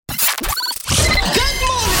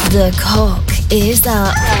The cock is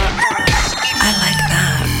up. I like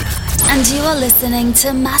that. And you are listening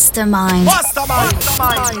to Mastermind.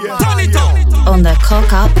 Turn it up. On the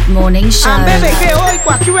Cock Up Morning Show.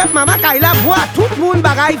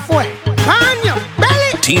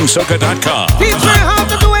 TeamSoca.com. Teach me how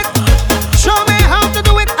to do it. Show me how to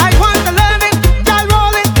do it. I want to learn it. Girl,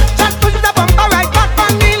 roll it. Just push the bumper right back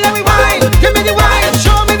on me. Let me wine. Give me the wine.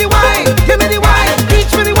 Show me the wine. Give me the wine.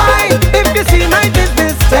 Teach me the wine. If you see my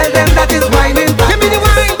business, tell them that is whining. Give me the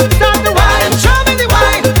wine. Start the wine. Show me the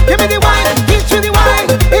wine. Give me the wine. Teach me the wine.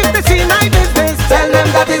 If they see my business, tell them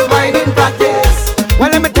that is whining practice. Well,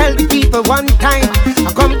 let me tell the people one time.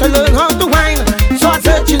 I come to learn how to wine. So I'm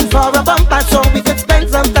searching for a bumper so we could spend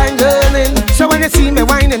some time learning. So when you see me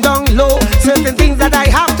whining down low, certain things that I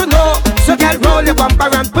have to know. So girl, roll your bumper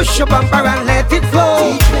and push your bumper and let it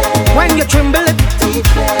flow. When you tremble it,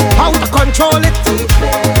 how to control it.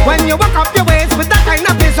 When you walk up your waist with that kind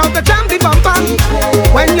of pace, how to jam the bumper.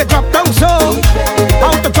 When you drop down so,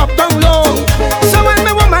 how to drop down low. So when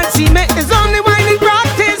my woman see me, it's only whining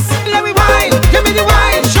practice. Let me wine, give me the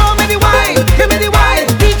wine, show me the wine, give me the wine,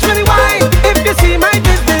 teach me the wine. If you see my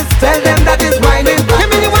business, tell them that is whining. Give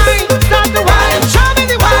me the wine, start the wine, show me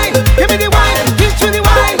the wine, give me the wine, teach me the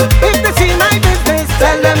wine. If they see my business,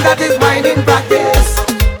 tell them that is whining practice.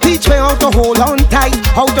 Teach me how to hold on tight,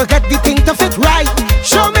 how to get the thing to fit right.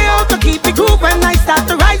 Show me how to keep the groove when I start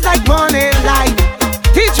to rise like morning light.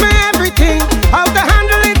 Teach me everything, how to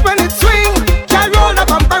handle it when it swing. Girl, roll the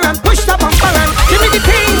bumper and push the bumper and give me the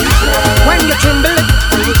thing. When you tremble it,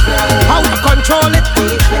 how to control it.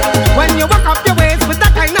 When you walk up your waist with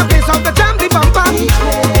that kind of pace, how to jam the bumper.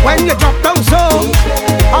 When you drop down so,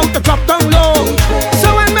 how to drop down low.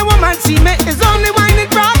 So when my woman see me, it's only whining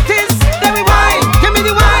practice. Let me wine, give me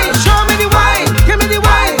the wine, show me the wine, give me the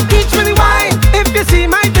wine, teach me the wine. If you see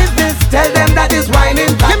my business, tell them that is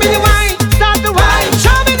whining. Give me the wine, start the wine,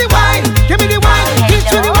 show me the wine, give me the wine, teach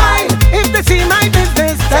me the wine. If they see my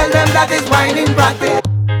business, tell them that is whining practice.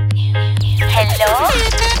 Hello,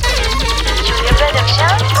 Studio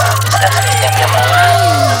Production.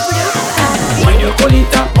 When your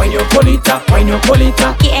colita, when your colita, when your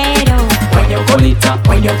colita. Quiero, When your colita,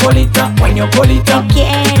 when your colita, when your colita.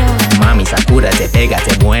 quiero. Mami, sacúrate,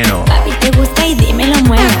 pégate bueno. Papi, te gusta y dime lo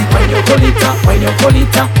muevo. When your colita, when your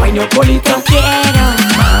colita, when your colita. Quiero,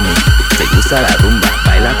 Mami, te gusta la rumba,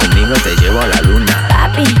 baila conmigo, te llevo a la luna.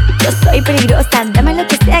 papi, yo soy peligrosa. Dame lo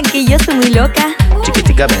que sea, que yo soy muy loca.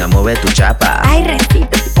 Chiquitica, ven a mover tu chapa. Ay,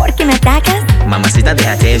 recito, ¿por qué me atacas? Mamacita,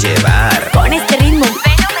 déjate llevar. Con este ritmo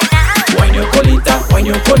fenomenal. When your colita, when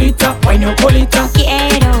your colita, when your colita.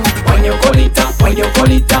 Quiero, When your colita, when your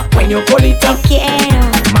colita, when your colita. quiero.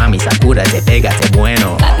 Mami, sacúrate, pégate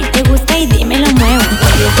bueno. Papi, te gusta y dime lo muevo.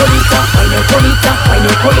 When your colita, when your colita, when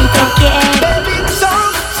your colita. Quiero, Baby,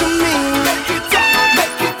 talk to me. Make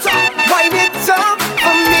it talk. Wind it up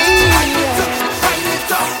for me. Wind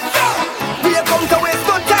it up. We are come to waste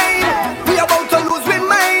no time. We are about to lose we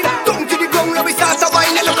mind. Down to the ground where we start to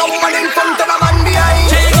wind. And look how one in front of a man behind.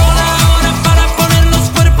 Llegó la hora para poner los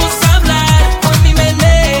cuerpos a hablar. Por mi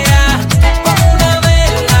menea, como una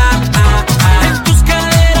vela. En tus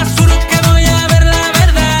caderas juro que voy a ver la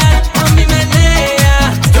verdad. Por mi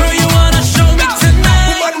menea, do you wanna show me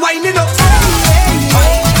tonight? Woman winding up.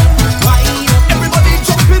 Everybody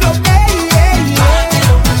jump it up.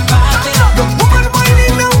 The woman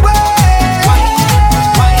winding away.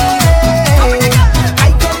 I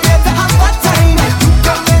come here to have that time. You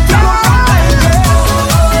come here to go right.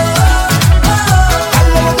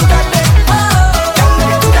 I'll do that day.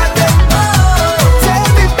 I'll do that day. Tell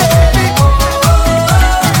me, baby.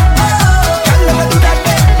 I'll do that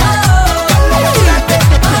day. I'll do that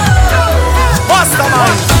day.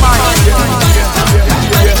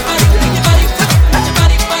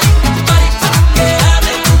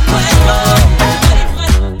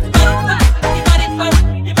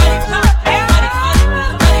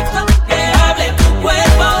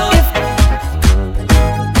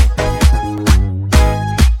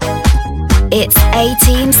 It's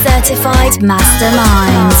 18 certified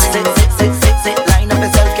Mastermind. Line up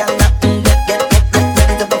yourself, girl. Get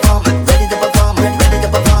ready to perform. Ready to perform. Ready to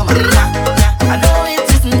perform. I know it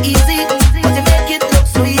isn't easy, but you make it look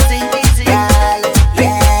so easy. Yeah.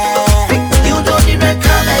 You do the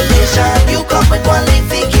recommendation. You come with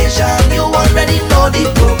qualification. You already know the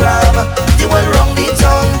program. You will run the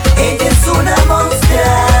tongue. Eres una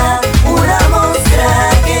monstra,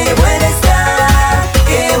 que buena está,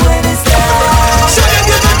 que buena está. Show them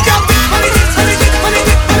you got it.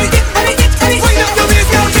 Wind up.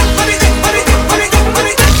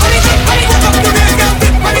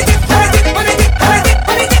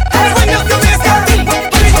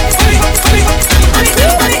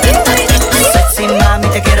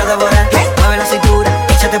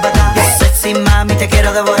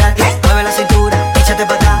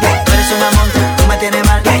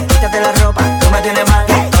 quítate la ropa, tú me tienes mal.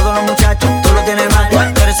 Todos los muchachos, tú lo tienes mal.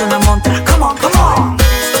 Tú eres una montra, come on, come on.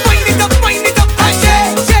 Wind it up, I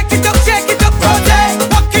say. Shake it up, rotate.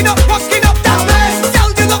 Walk it up, down there.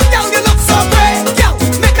 Girl, you look so great. Girl,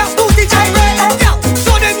 make that booty gyrate. Girl,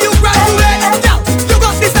 show them you graduate. Girl, you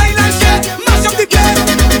got the style and shit. Mash up the place.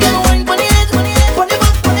 Wine on the head, on the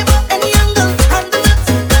back, any angle, handle it.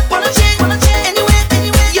 Wanna change, anywhere,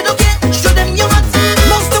 you don't care. Show them your hot.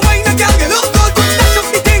 Most the wine, girl, you look good. Mash up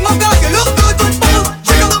the thing, oh girl, you look good. Bubble,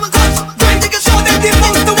 jiggle, wine, take a show them the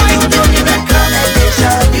most the wine.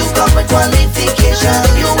 You come with qualification.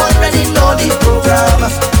 You already know the program.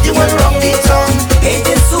 You went wrong the tongue.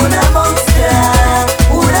 Ella es una monstra,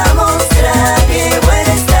 qué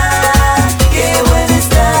buena está, qué buena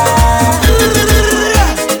está.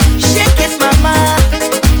 Shake it,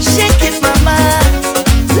 mama.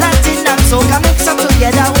 Latin and soca mix up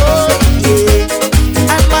together, oh yeah.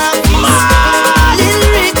 And mama, Lil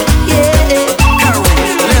Rick, yeah.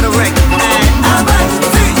 Little Rick, and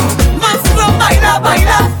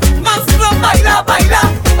Monstro,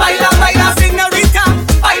 baila, señorita.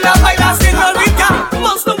 Baila, señorita.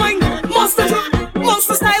 Monster wine,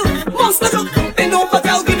 monster style, monster look. Bend over,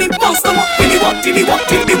 girl, give me monster walk. Give me walk.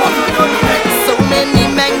 So many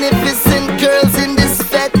magnificent girls in this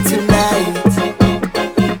fete tonight.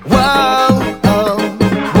 Wow,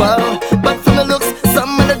 wow. But from the looks,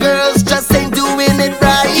 some of the girls just ain't doing it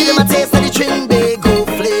right. Give them a taste of the Trinbago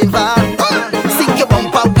flavor. Sink your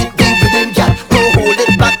bumper with the rhythm, gal. Go hold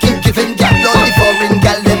it back and give him gal. Lord the foreign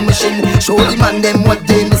gal, them machine. Show the man them what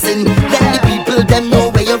they missing. Let the people them know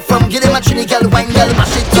where you're from. Give them a Trini gal, wine gal,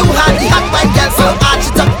 mash it. Too hard, the hot wine gal, so arch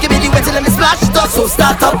it up. Give me the wet and let me splash it up. So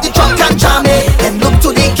start up the trunk and jam it. Then look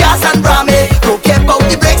to the gas and ram it. Don't care about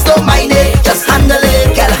the brakes, don't mind it. Just handle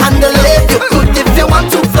it, girl, handle it. You could if you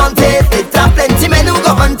want to flaunt it. There are plenty men who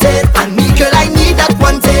go hunt it. And me, girl, I need that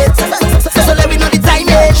want it. So let me know the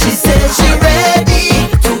timing. She says she ready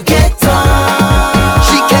to get on.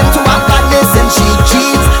 She came to our badness and she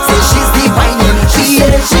cheats. Says she's divining. She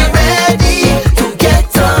says she ready to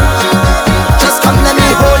get on. Just come let me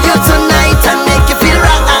hold you tonight and make you feel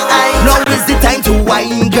right. Now is the time to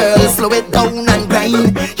wine, girl. Slow it down and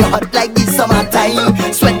grind. You're hot like the summertime.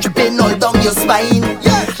 Sweat dripping all down your spine.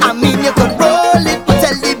 I mean you could roll it, but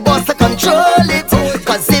tell the boss to control it.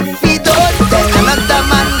 Cause if he don't, then another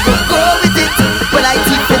man will go with it. Well, I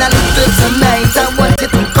deep in a little tonight. I want it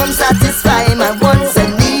to come satisfy my wants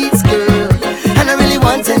and needs, girl. And I really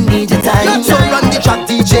want and need your time. So run the track,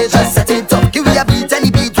 DJ, just set it up. Give me a beat, any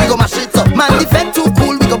beat, we go mash it up. Man, the fed too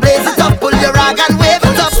cool, we go blaze it up. Pull your rag and wave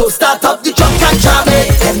it up. So start up the truck and jam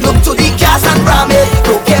it. Then look to the gas and ram it.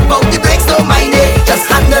 Don't care about the brakes, don't mind it. Just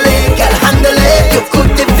handle it, girl, handle it. You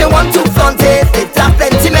could if you want to flaunt it. There are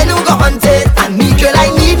plenty men who go hunt it. And me, girl,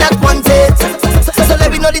 I need that want it. So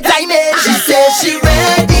let me know the timing. She says she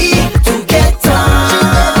ready to get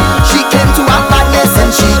on. She came to our badness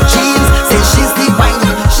and she cheats. Says she's divine.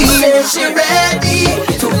 She says she ready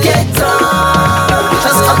to get on.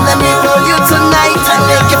 Just come let me roll you tonight and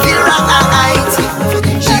make you feel right.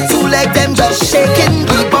 She two leg them just shaking.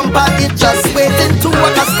 The bumper it just waiting to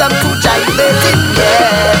accustomed to gyrating.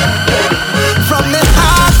 Yeah. From the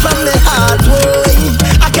heart, boy,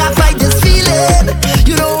 I can't fight this feeling.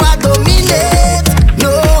 You know I don't mean it.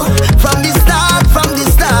 No, from the start,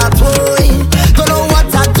 boy. Don't know what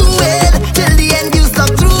I'm doing till the end. You stuck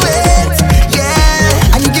through it,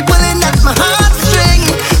 yeah. And you keep pulling at my heartstring,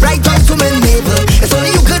 right down to my navel. It's only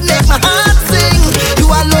you could make my heart sing. You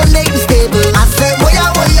alone make me stable. I say, woya,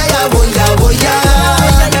 woya, ya, woya, woya.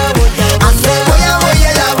 I say, woya, woya,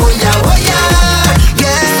 ya, woya, woya.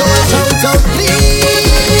 Yeah. So I shout out, please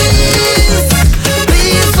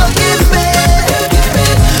forgive me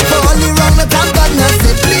for all the wrong that I've done. I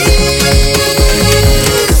say, please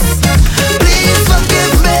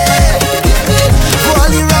forgive me for all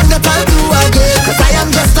the wrong that I'll do again. Cause I am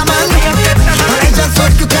just a man, and I just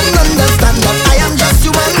hope you can understand that I am just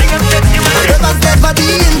human. And that was never the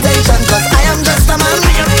intention, cause I am just a man,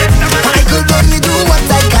 and I could only do what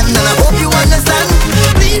I can, and I hope you understand.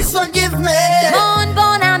 Please forgive me.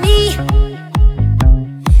 Bon ami,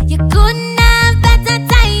 you couldn't have better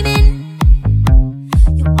timing.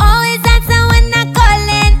 You always answer when I call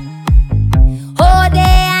in. All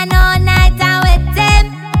day and all night I with them.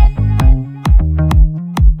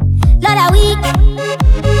 Lord a week,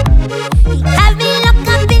 you have me locked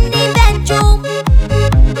up in the bedroom.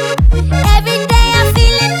 Every day I'm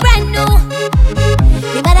feeling brand new.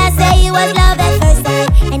 The mother say it was love at first sight,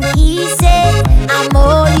 and he said I'm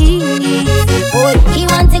all he needs. Oh, he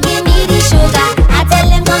want to give me the sugar. I tell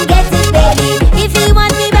him come get it, baby. If he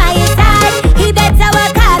want me by his side, he better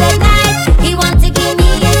work hard at night. He want to give me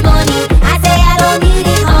his money.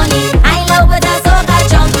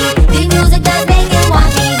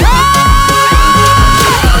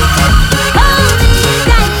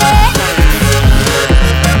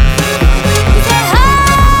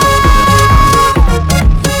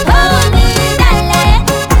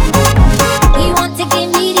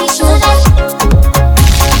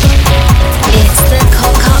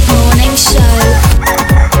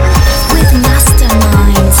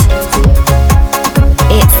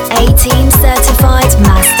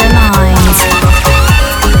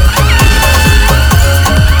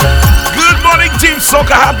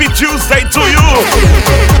 Tuesday to you.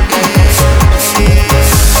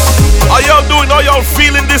 How y'all doing? How y'all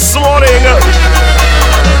feeling this morning?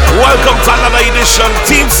 Welcome to another edition.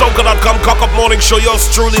 TeamSoca.com Cock Up Morning Show. Yours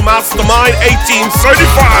truly, Mastermind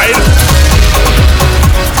 1835.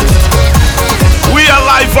 We are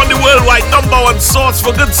live on the worldwide #1 source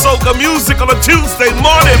for good soca music on a Tuesday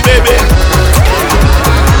morning, baby.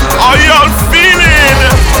 How y'all feeling?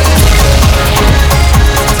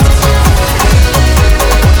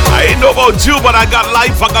 I ain't know about you, but I got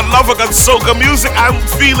life, I got love, I got soca music. I'm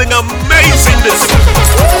feeling amazing this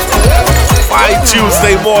fine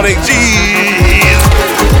Tuesday morning. Jeez.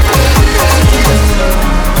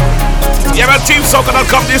 Yeah, man,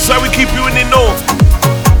 TeamSoca.com. This is where we keep you in the know.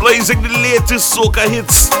 Blazing the latest soca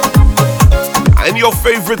hits and your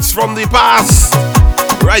favorites from the past.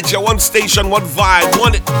 Right here, one station, one vibe,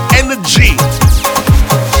 one energy.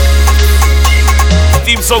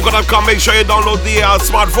 TeamSoca.com. Make sure you download the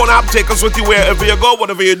smartphone app. Take us with you wherever you go,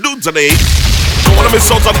 whatever you do today. Don't want to miss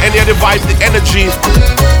out on any of the vibe, the energy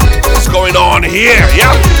that's going on here,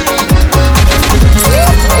 yeah?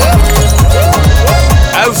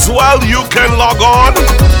 As well, you can log on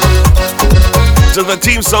to the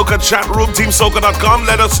Team Soca chat room, TeamSoca.com.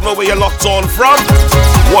 Let us know where you're locked on from,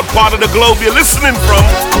 what part of the globe you're listening from.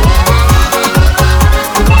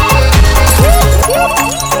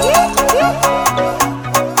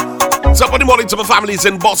 Top of the morning to my families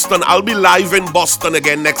in Boston. I'll be live in Boston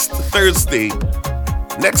again next Thursday.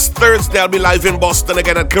 Next Thursday, I'll be live in Boston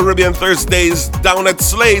again at Caribbean Thursdays down at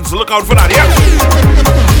Slade's. Look out for that, yeah?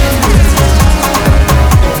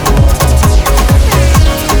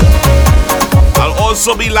 I'll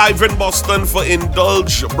also be live in Boston for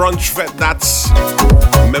Indulge Brunch Fete. That's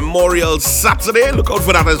Memorial Saturday. Look out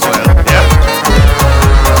for that as well, yeah?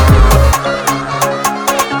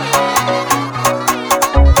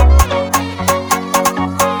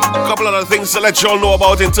 Other things to let y'all know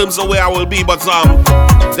about in terms of where I will be, but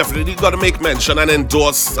definitely gotta make mention and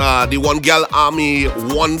endorse the One Girl Army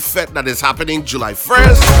One Fete that is happening July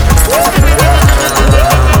 1st.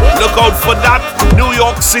 Look out for that. New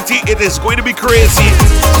York City, it is going to be crazy.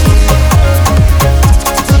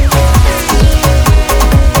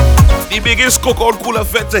 The biggest cookout cooler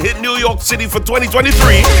fete to hit New York City for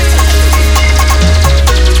 2023.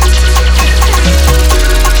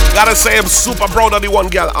 Gotta say, I'm super proud of the One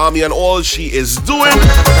Girl Army and all she is doing.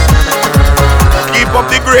 Keep up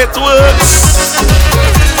the great works.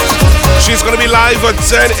 She's gonna be live at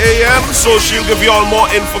 10 a.m. so she'll give you all more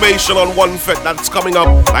information on One Fete that's coming up,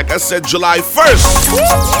 like I said, July 1st.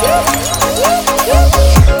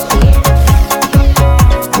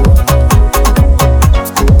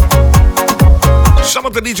 Shout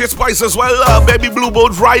out to DJ Spice as well. Baby Blue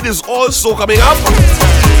Boat Ride is also coming up.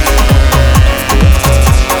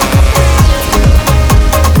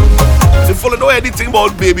 If you don't know anything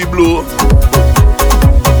about Baby Blue,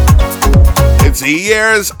 it's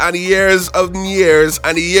years and years and years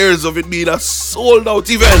and years of it being a sold out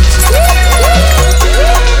event.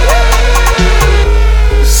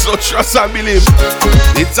 So trust and believe,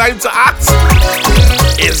 the time to act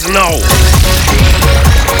is now.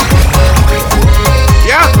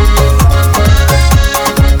 Yeah?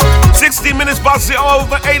 16 minutes past the hour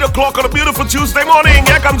of 8 o'clock on a beautiful Tuesday morning.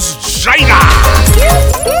 Here comes China.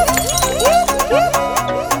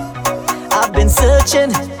 I've been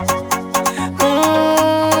searching,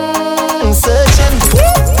 searching.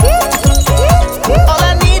 All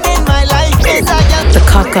I need in my life is the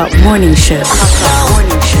Cock Up Morning Show.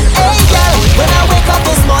 Hey girl, when I wake up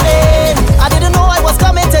this morning, I didn't know I was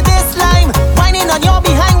coming to this line. Whining on your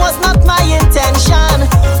behind was not my intention.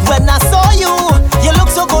 When I saw you, you look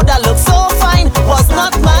so good, I look so fine. Was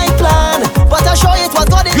not my plan, but I sure it was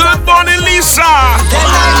God. Good morning, Lisa. Then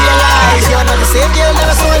I realized you're not the same girl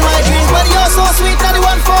that I saw in my dreams, but you're so sweet, not the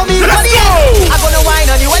one for me. Let's go. I'm gonna whine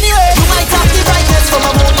on you anyway. You might have the brightness from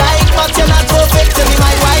a moonlight, but you're not perfect to be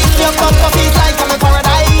my wife. Your cup of feet like I'm in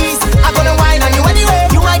paradise. I'm gonna whine on you anyway.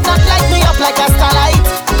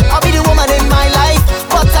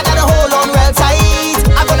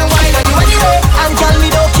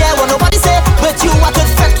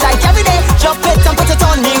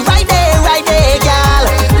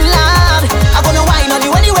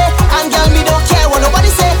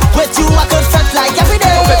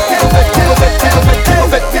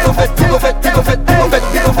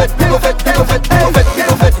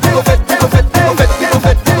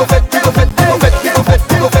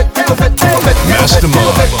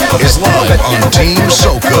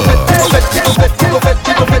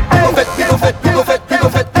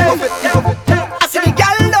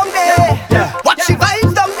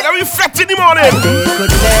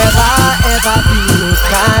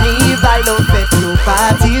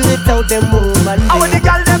 them woman. How the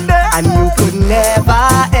girl them there? And you could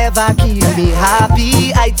never ever keep me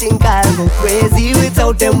happy. I think I'll go crazy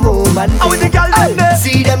without them woman. How the girl them there?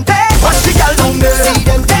 See them take. Watch the girl down there. See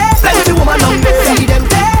them take. Plenty woman down there. See them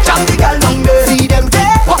take. Chop the girl down there. See them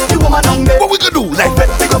take. Watch the woman down there. What we gonna do? Like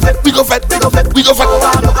we go fet, we go fet, we go fet, we go fet.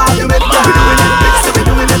 No argument, we doing it big, so we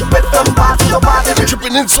doing it with them party to party.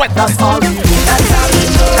 Dripping in sweat. That's all we do. That's all we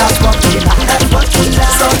do. That's what we like. That's what we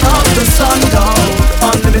like. Sun up to sundown,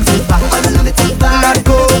 unlimited vibe, unlimited vibe. Not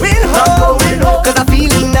going home, cause I'm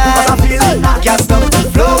feeling nice. Can't stop the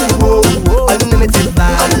flow, unlimited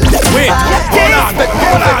vibe. Wait, hold on.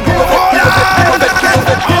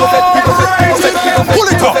 Pull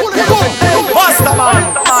it up. Masterman.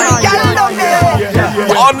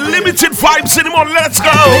 Unlimited vibes anymore. Let's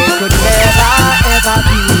go. Could never ever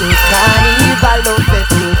be no carnival, no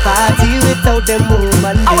fete, no party without them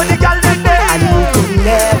woman. How the girl them there? And you could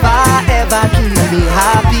never ever keep me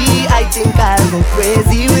happy. I think I'll go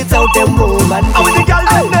crazy without them woman. How the girl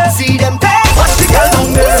them there? See them take. Watch the girl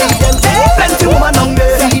down there. See them take. Plenty woman down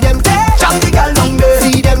there. See them take. Chop the girl down there.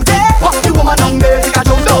 See them take. Watch the woman down there. Take a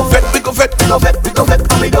jump down. We go fet, we go fet, We go fet, we go fet,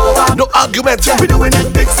 and we don't want no argument. We doing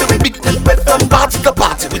it big, so we big it with them Party to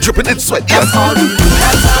party, we dripping in sweat. Yes. That's all we do.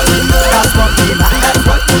 That's all we do. That's what we like. That's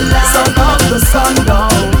what we like. Sun up to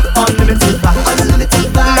sundown, unlimited vibe,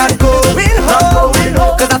 unlimited vibe. Not going home,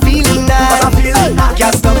 cause I'm feeling nice.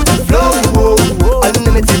 Can't stop the flow,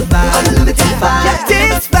 unlimited vibe, unlimited vibe. Yeah,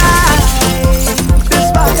 this vibe,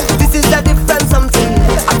 this is a different something.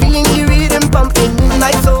 I'm feeling the rhythm pumping in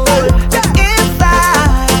my soul.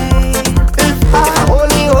 If I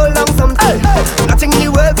only hold on something, nothing in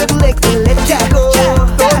the world could make me let you go.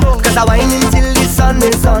 Cause I whine until the sun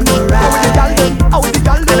is on the rise.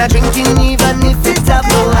 And I drinking even if it's up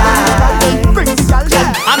no high.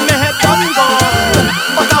 And me head done gone,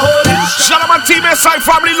 but I hold it. Shout out my team SI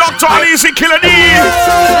family locked on Easy Killer D.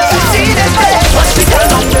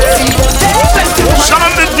 Shout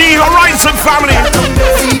out the D Horizon family.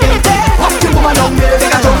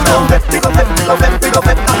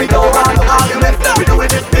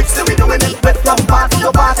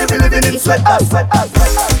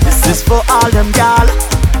 This is for all them gal.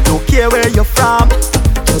 Don't care where you're from,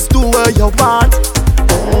 just do what you want.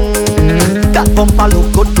 That bumper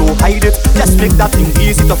look good, don't hide it. Just make that thing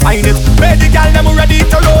easy to find it. Ready, gal, them ready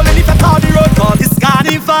to roll. And if I call the road, cause it's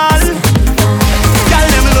carnival. Gal,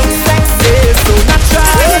 them look sexy, so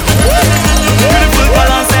natural. Beautiful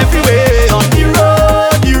balance everywhere on the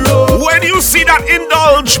road, the road. When you see that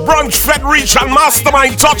Indulge Brunch Fed Reach and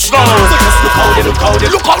Mastermind touchdown, So just look how they, look how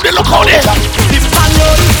they, look how they, look how they. This man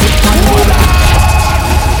roll,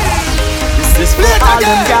 this is for all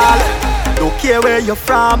them gal. Don't care where you're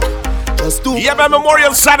from, just do. Yeah, man,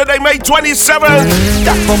 Memorial Saturday, May 27th.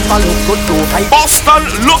 That bumper look good, don't hide. Boston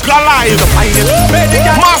Look Alive.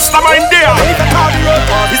 Mastermind there.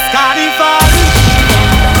 It's carnival.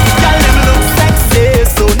 Girl, them look sexy,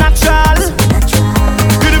 so natural.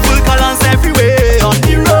 Beautiful colors everywhere on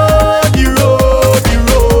the road, the road, the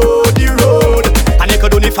road, the road. And you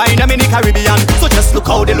could only find them in the Caribbean. So just look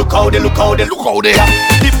how they, look how they, look how they, look how they.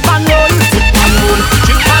 Dip and roll, dip and roll,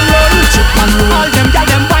 chip and roll, chip and roll. All them girl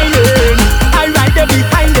them whining, I ride them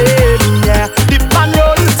behind them, yeah. Dip and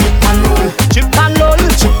roll, dip and roll, chip and roll,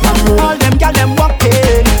 chip and roll. All them girl them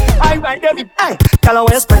walking, I ride them. Hey, girl,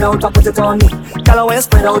 when you spread out, I put it on me. Girl, when you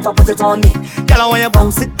spread out, I put it on me. Girl, when you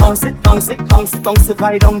bounce it, bounce it, bounce it, bounce it, bounce it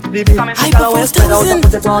right down to the beat. Girl, when you spread out, I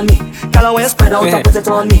put it on me. Girl, when you spread out, I put it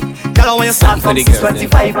on me. Girl, when you start from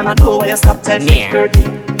 6:25 and I know when you stop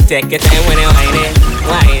 10:30. Take your time when you whine it,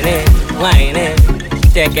 whine it, whine it.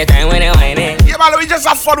 Take your time when you whine it. Yeah, man, we just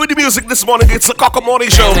have fun with the music this morning. It's the Cock Up Morning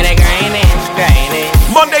Show. When you grind it, grind it.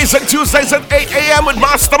 Mondays and Tuesdays at 8 a.m. with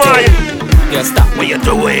Mastermind. You stop what you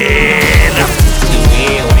doing? You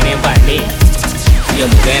ain't whining about me.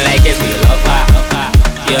 You're moving like it's me lover.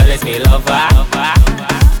 You let me lover.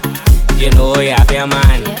 You know you have your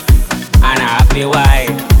man, and I have your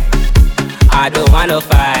wife. I don't wanna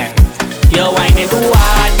fight. You're whining too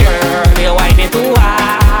hard, girl. You're whining too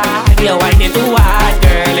hard. You're whining too hard,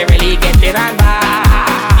 girl. You really get it on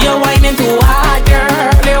bad. You're whining too hard, girl.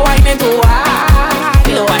 You're whining too hard.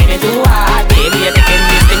 You're whining too hard, baby. You're taking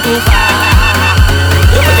this thing too far.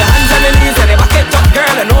 You put your hands on the knees and you back it up,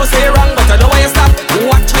 girl. I know say wrong, but I know why you stop.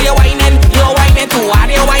 Watch how you're whining. You're whining too hard.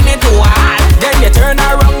 You're whining too hard. Then you turn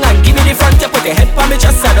around and give me the front. You put your head on me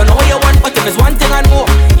chest. I don't know what you want, but if it's one thing I know,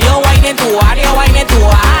 you're whining too hard. You're whining too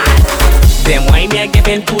hard. Them wine you're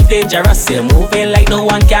giving too dangerous. You're moving like no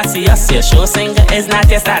one can see us. Your show singer is not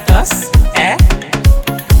your status, eh?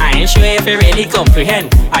 I I ain't sure if you really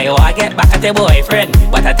comprehend. I wanna get back at your boyfriend,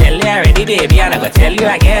 but I tell you already, baby, and I go tell you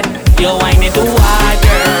again. You whine it too hard,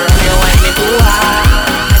 girl. You whine it too hard.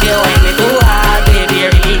 You whine it too hard, baby.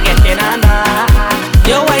 You really getting on that.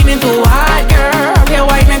 You whine it too hard, girl. You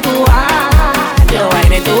whine it too hard. You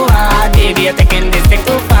whine it too hard, baby. You're taking this thing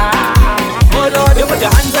too far. Oh Lord, you put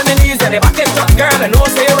your hands on the knees and the back is up, girl. I know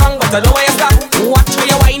say you're wrong, but I know why you stop. Watch how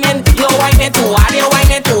you whining. You whine it too hard. You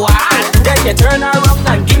whine it too hard. Then you turn around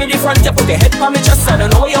and give me the front. You put your head on me just so I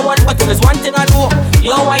don't know you want, but there's one thing I know.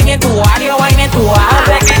 You whine it too hard. You whine it too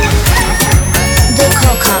hard. The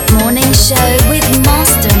Cock Up Morning Show with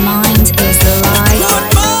Mastermind is live on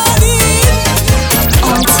Team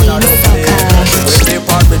Soccer.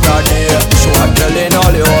 So I'm telling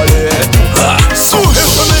all you. So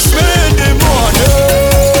if I'm spending money,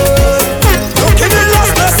 don't give me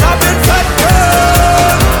last place I've been fat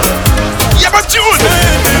girl. Yeah, but you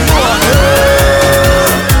spending money,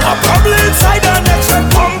 I'm probably inside the next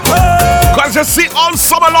pumper. Cause you see all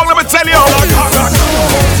summer long, let me tell you.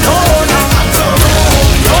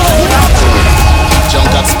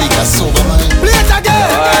 Junk up speaker sober man. Play it again.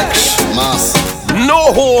 Mass.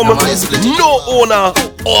 No home, no owner,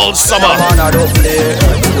 all summer.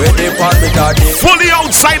 Fully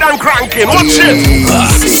outside and cranking. Watch it.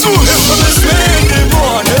 So if I'm spending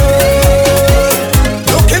money,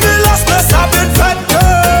 don't give me last place I've been fat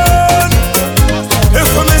girl.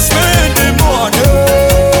 If I'm spending money,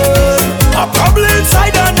 I'm probably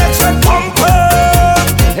inside the next pumper.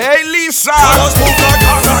 Hey Lisa.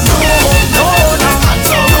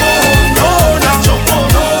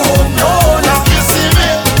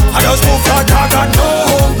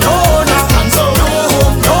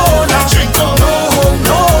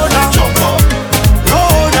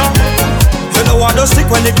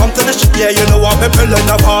 When it come to the shit, yeah, you know I'm feeling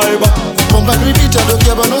the vibe. Pump and repeat, I don't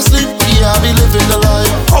care about no sleep. Yeah, I be living the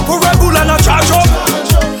life. Couple Red Bull and a charge up.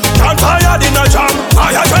 Can't tired in a jam.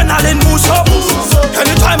 My adrenaline moves up.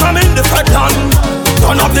 Anytime I'm in the fat land,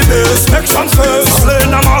 turn up the bass, make some space.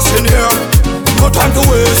 Slaying a mass in here. No time to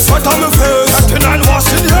waste. Sweat on my face. Acting and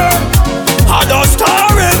washing here. I don't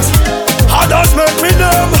star it. I just make me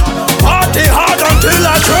numb. Party hard until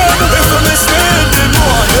I dream. If I'm spending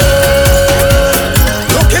money.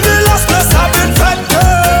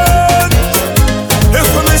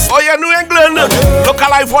 Oh yeah, New England. Look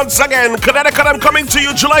alive once again. Connecticut, I'm coming to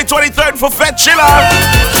you July 23rd for Fed Chiller.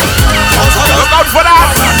 Look out for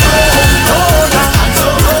that.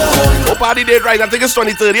 Oh, party date right. I think it's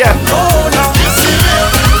 23rd, yeah.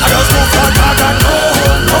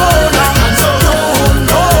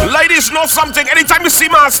 Ladies, know something. Anytime you see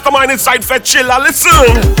Mastermind inside Fed Chiller,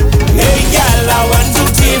 listen. Hey, girl, I want to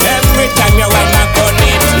tease every time you wind up on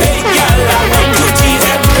it. Hey, girl, I want to tease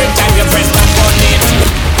every time you press up on it.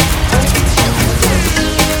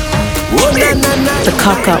 The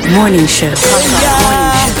Cock Up Morning Show.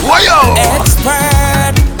 Woyo!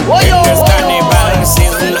 Expert. Woyo! Carnival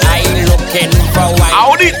season, I looking for white. I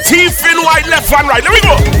only teeth in white, left and right. There we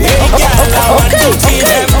go. Hey, girl, I want to tease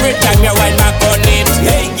every time you wind back on it.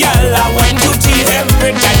 Hey, girl, I want to tease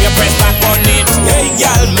every time you press back on it. Hey,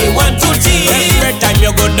 girl, me want to tease every time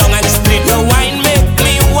you go down and split. The wine make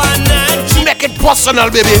me wanna cheat. Make it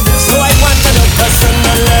personal, baby. So I want to know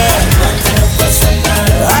personally.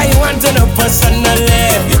 I want to know personally.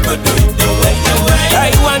 You could do it the way you want.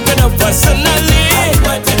 I want to know personally. I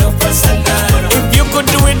want to know personally. If you could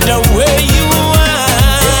do it the way you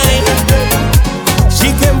want.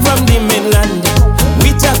 She came from the mainland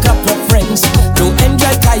with a couple friends to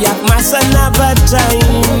enjoy kayak mass and have a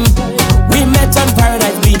time. We met on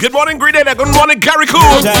Paradise Beach. Good morning, Grenada. Good morning,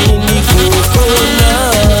 Carriacou. Tiny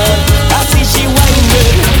coconut. I see she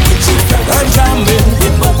whining and jamming,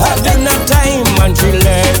 having a time and she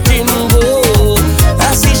let him go.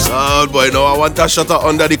 I see she oh boy, no, I want to shut her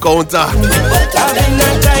under the counter. having a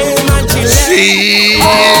time and she let See, him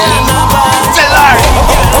go. tell her.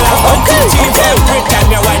 Every time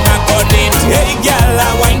you wind back on it. Hey girl,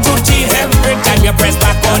 I want to tease. Every time you press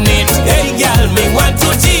back on it. Hey girl, me want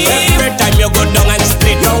to tease. Every time you go down and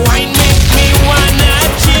split. No wine make me wanna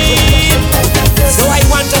cheat. So I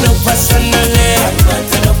want to know personally.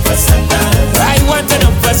 I want to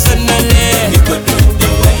know personally. You could do it the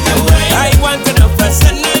way you want. I want to know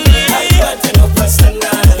personally. I want to know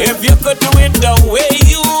personally. If you could do it the way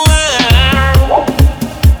you want.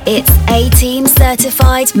 It's A-Team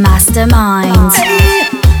Certified Mastermind.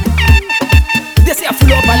 This here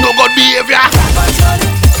full up and No good behavior.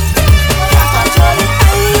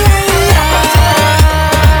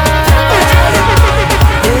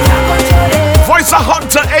 Voice of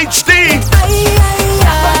Hunter HD.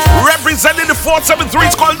 Representing the 473.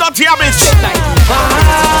 It's called Dirty Habits.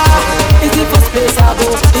 It's the first place I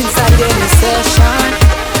go inside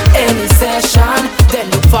any session. Then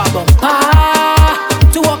look for bumper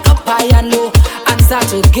to walk up high and low and start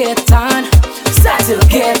to get on.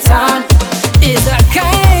 It's that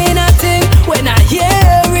kind of thing when I hear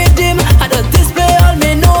rhythm and the display on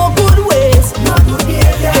me no good ways.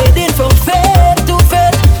 Heading from faith to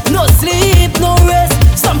faith, no sleep, no rest.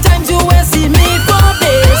 Sometimes you will see me for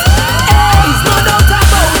days. Hey, it's no doubt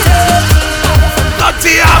about it.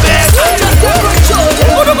 Dirty Habits. Good.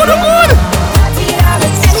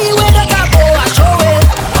 Anywhere that I go, I show it.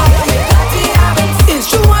 It's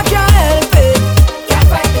true, I can't help it. Can't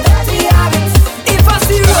fight the dirty habits. If I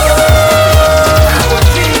see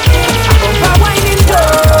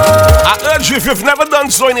I urge you, if you've never done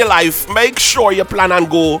so in your life, make sure you plan and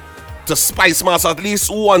go to Spice Master at least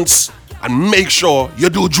once and make sure you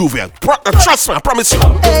do Juve. Trust me, I promise you.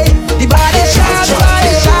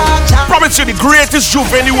 Promise you, the greatest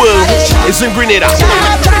Juve in the world is in Grenada.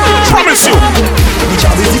 Promise you.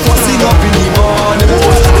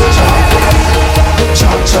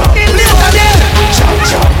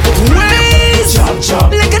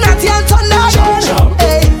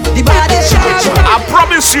 I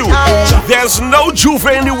promise you, there's no Juve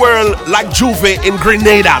in the world like Juve in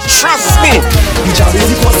Grenada. Trust me.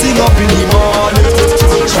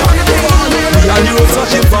 And you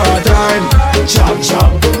searching for a time.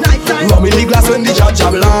 Rum in the glass when the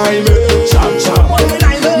jab lime.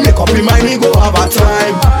 Make up your mind, we go have a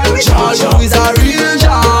time. Who is a real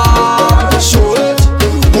job? Show it.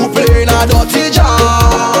 Who playing a dirty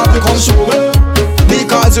job? You come show me.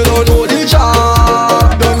 Because you don't know the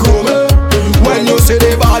job. Don't grow me. When you say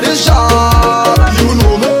the baddest job, you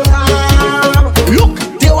know me. Look,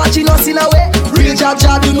 they watching us in a way. Real job,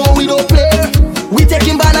 you know we don't play. We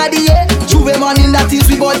taking Banadi, Juve man in that is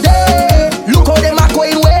we got there. Look how them are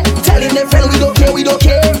going away. Telling their friend we don't care.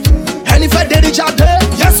 And if I did the job there,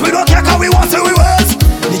 yes we don't care cause we want to we work.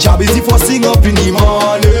 The job is the first thing up in the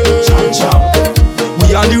morning.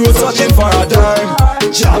 We on the road searching for a dime.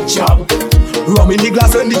 Rum in the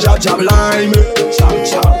glass and the jab lime.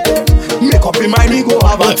 Make up your mind, we go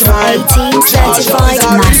have a time. 18 certified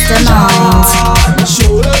mastermind.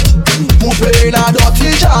 Show it. Who playing a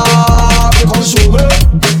dirty job? Come show me.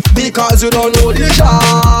 Because you don't know the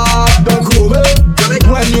job. Don't grow me.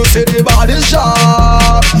 When you say the baddest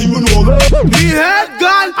job, you know me. The head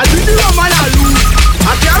gun, I do the rum and I lose.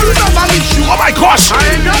 I can't remember me shoes. Oh my gosh! I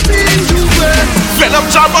ain't nothing to wear. Venom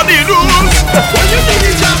jam on the news. When you see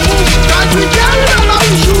the jam move, that we can't remember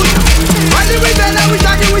me shoes. Only we then we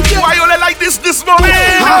talking with you. Why you like this morning?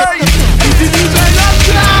 This is the Venom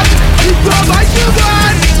jam. It go by you,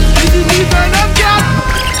 man. This is the Venom jam.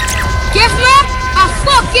 Guess what? I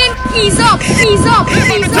fucking ease up.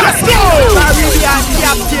 Let's go! Caribbean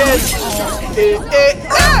captain.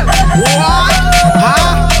 What?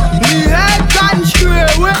 Huh? The head gun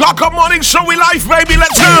straight away. Clock up morning show we live, baby.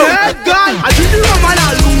 Let's go. The head gun. I do the rum and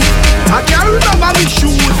I lose. I can't remember me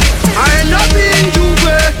shoes. I ain't nothing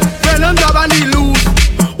Juve. Venom job and the lose.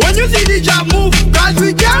 When you see the job move, cause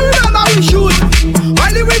we can't remember we shoes.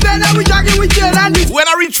 Only we then we talking with you and this. When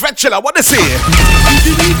I reach Fat Chiller, what they say? This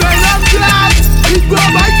is the Venom job. It go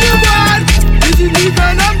by you, man. This is the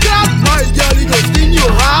Venom job. My girl, it go skin you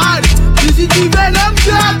hard. This is the Venom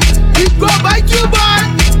job. It go by you,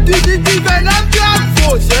 man. This is the Venom job.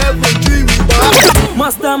 473 we back.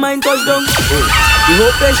 Mastermind touchdown. You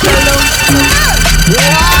hope they shell down.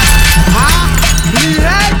 What? Huh? The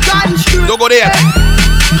head gun straight. Don't go there.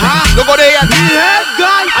 Huh? Don't go there. The head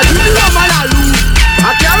gun. I do the rum and I lose.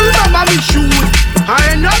 I can't remember me shoes.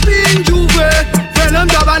 I ain't nothing Juve.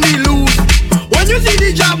 Venom job and the lose. When you see the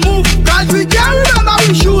job move, cause we can't remember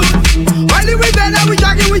we shoot. Only we then we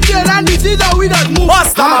talking with you and this is how we don't move.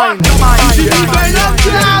 Mastermind. This is the Venom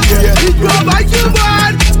job. It go by you,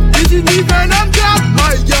 man. This is the Venom job.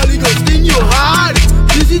 My girl, it go sting you hard.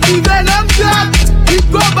 This is the Venom job. It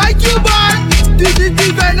go by you, man. This is the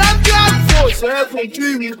Venom job.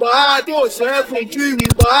 473 we bad. 473 we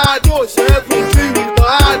bad. 473 we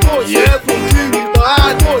bad. 473 we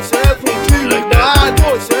bad. 473 we bad.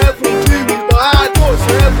 473 we bad.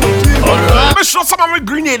 473 we bad. Let me show someone with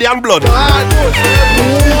Grenadian blood.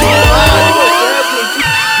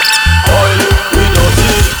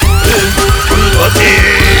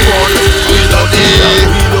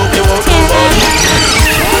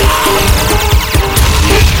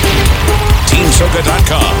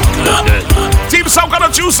 TeamSoca.com. Team Soca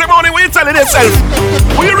on Tuesday morning, what you telling yourself?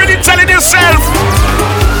 What you really telling yourself?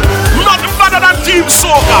 Nothing better than Team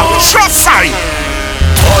Soca. Trust I.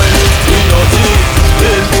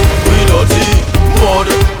 We dirty, mud,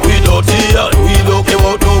 we dirty, and we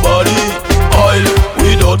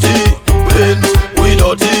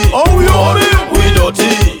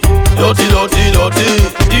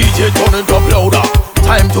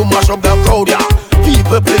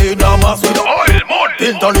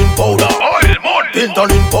Pintolin powder, oil mud.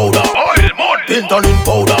 Pintolin powder, oil mud. Pintolin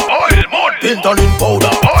powder, oil mud. Pintolin powder,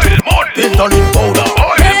 oil mud. Pintolin powder,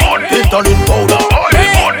 oil mud. Pintolin powder, oil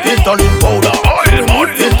mud. Pintolin powder, oil mud.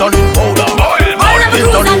 Pintolin powder, oil mud.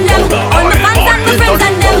 Pintolin powder, all my fans and my friends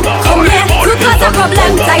and them come here to cause a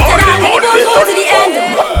problem. Tighter than they won't go to the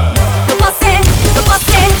end. The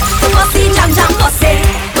jam jam bossy.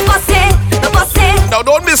 Now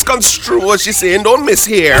don't misconstrue what she's saying. Don't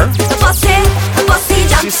mishear.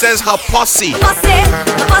 She says her posse.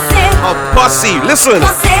 Her posse. Listen.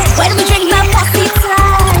 When we drink my posse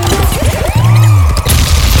time.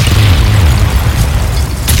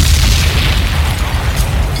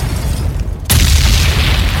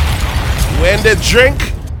 When they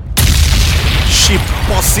drink, she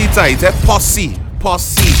posse tight. Posse.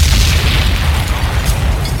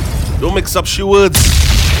 Don't mix up she words.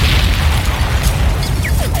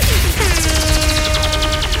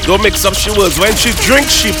 Don't mix up she words. When she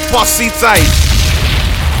drinks, she posse tight.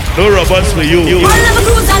 No robots for you. All of my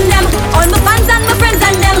crews and them, all my fans and my friends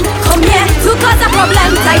and them come here to cause a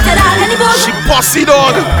problem. Tighter than any boat. She posse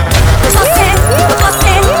dog.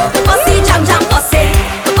 Posse, jam jam posse.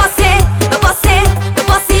 Posse,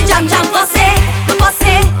 jam jam posse.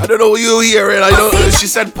 I don't know what you hearing. I don't. She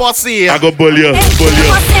said posse. I go bully you.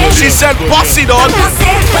 She said posse dog.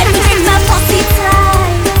 When we drink my posse tight.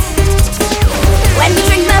 When we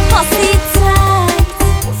drink my posse tight.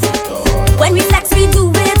 When we flex, we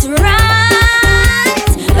do it right.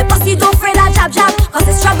 My posse don't afraid of jab, cause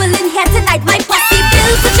there's trouble in here tonight. My posse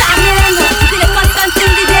built for jamming. Keeping it constant till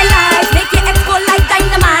the daylight. Make it explode like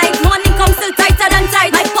dynamite. Morning comes still tighter than tight.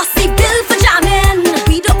 My posse built for jamming.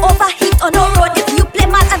 We don't overheat on the road. If you play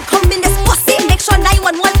mad and come in this posse, make sure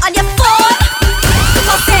 911 on your phone.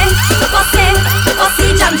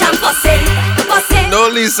 Posse, jam jam posse. No,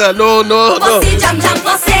 Lisa, no. Posse, jam jam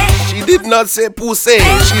posse. She did not say pussy.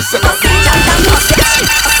 She said posse, jam jam posse.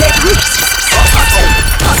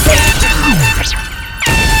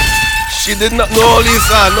 She did not. No,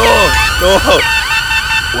 Lisa, no.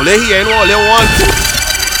 Ole here, no, ole want.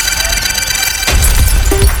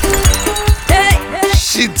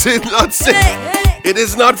 She did not say. It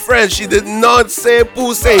is not French. She did not say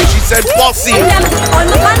pussy. She said posse. All my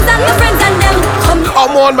fans and my friends and them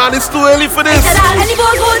come on, man. It's too early for this. Any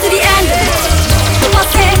boy go to the end.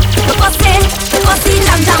 Posse,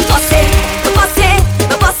 jam jam posse. Posse,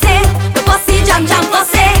 jam jam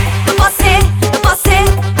posse.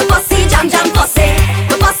 Posse, jam jam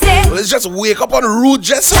posse. Let's just wake up on rude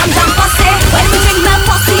just. Jam jam posse. When we drink my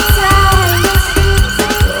posse tight.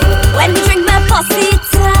 When we drink my posse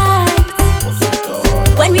tight.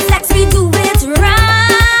 When we flex, we do it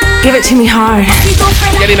right. Give it to me hard.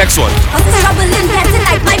 Get the next one. Cause there's trouble in here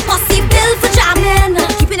tonight. My posse built for jamming.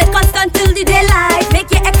 Keeping it constant till the daylight. Make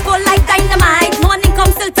it explode like dynamite. Morning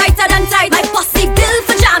comes still tighter than tight. My posse built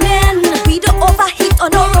for jamming. We don't overheat on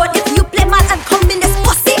the road. If you play mad and come in this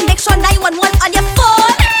posse, make sure 911 on your phone.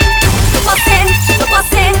 Posse,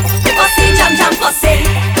 jam jam posse.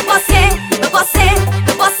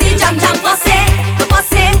 Posse, jam jam posse.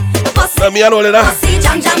 Not me and all of that. Posse,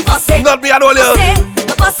 jam jam posse. Not me and all of that.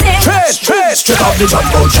 Straight off the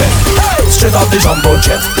jumbo jet. Straight off the jumbo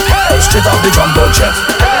jet. Straight off the jumbo jet.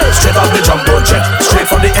 Straight off the jumbo jet. Straight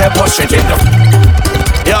from the airport, straight in the.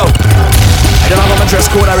 Yo, I don't have my dress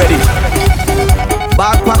code already.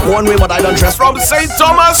 Backpack one way, but I don't dress from St.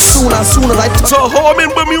 Thomas. Soon as I to home in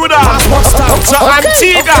Bermuda, to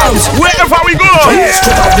Antigua, wherever we go.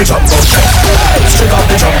 Straight off the jumbo jet. Straight off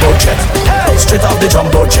the jumbo jet. Straight off the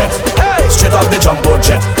jumbo jet. Straight off the jumbo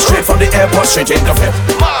jet. Straight from the airport, straight in the flip.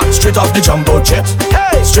 Straight off the jumbo jet.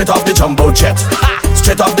 Straight off the jumbo jet.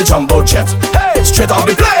 Straight off the jumbo jet. Straight off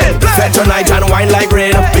the plane. Fed tonight and wine like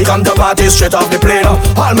rain. We come to party straight off the plane.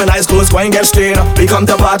 All my nice clothes going get stained. We come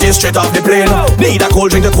to party straight off the plane. Need a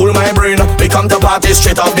cold drink to cool my brain. We come to party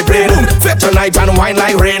straight off the plane. Fed tonight and wine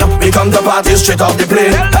like rain. We come to party straight off the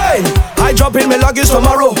plane. Hey, I drop in my luggage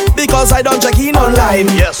tomorrow because I don't check in online.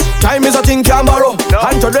 Yes, time is a thing can borrow.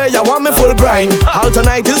 And today I want me full grind. All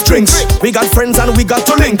tonight is drinks. We got friends and we got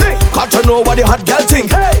to link. Got to know what the hot girl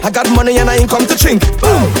think. I got money and I ain't come to chink.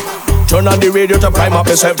 Boom. Turn on the radio to prime up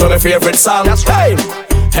yourself to my favorite song. Hey,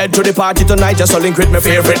 head to the party tonight just to link with my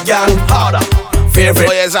favorite gang. Harder. Favorite.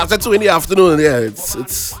 Oh yeah, it's after 2 in the afternoon. Yeah,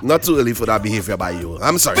 it's not too early for that behavior by you.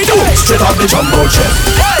 I'm sorry. Straight off the jumbo jet.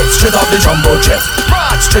 Straight off the jumbo jet.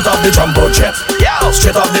 Straight off the jumbo jet.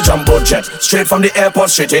 Straight off the jumbo jet. Straight from the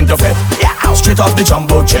airport, straight into bed. Straight off the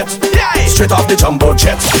jumbo jet. Straight off the jumbo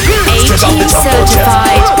jet. Straight off the jumbo jet.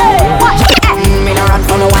 Me no run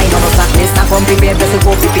from no wine, no slackness. I come prepared, just to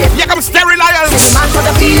go prepared. Yeah, come Sterilize. Man for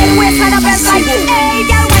the feeling, waist for the best like. Hey,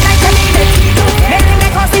 girl, when I tell you, make me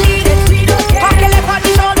make us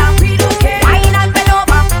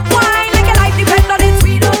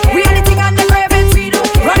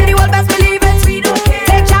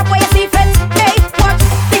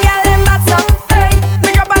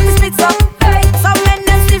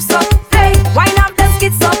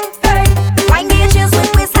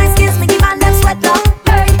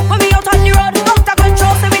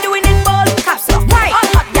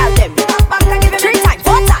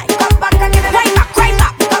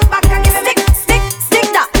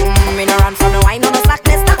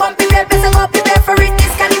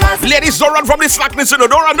darkness, you know.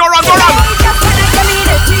 Don't run.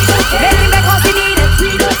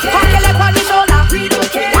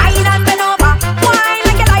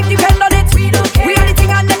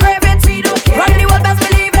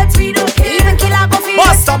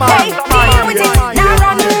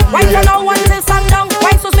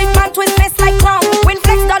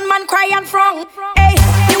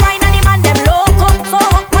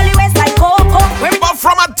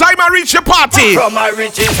 Reach your party. From my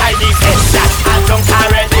reach inside the face that I don't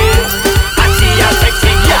already. I see a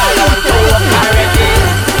sexy girl, I want to walk already.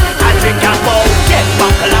 I drink a bowl, get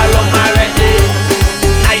buckle around already.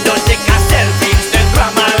 I don't take a selfie,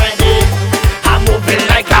 Instagram already. I'm moving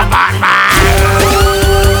like a madman.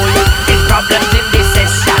 It's problems in this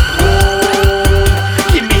session.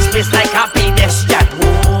 Give me space like a pedestrian.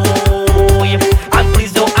 And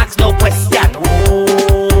please don't ask no question.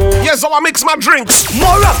 Yes, so I mix my drinks.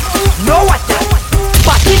 More up. No water,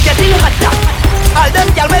 but it's getting hotter. All them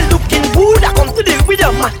girls well looking good. I come to deal with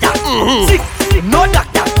your matter. Sick, no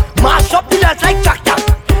doctor. Mash up the dance like tractor.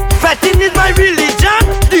 Fetting is my religion.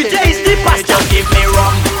 DJ is the pastor. Just give me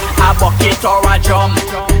rum, a bucket or a drum.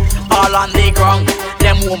 All on the ground.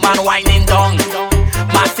 Them woman whining down.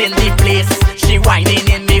 Mass in the place. She whining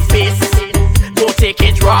in me face. Don't take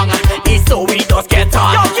it wrong. It's so we just get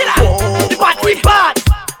on. Yo, killer. Oh, the party bad.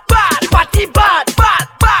 Bad, party bad.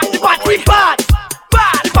 Party bad,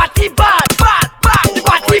 party bad,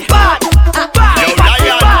 party bad.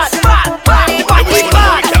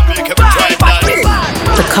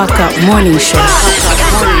 The Cock Up Morning Show.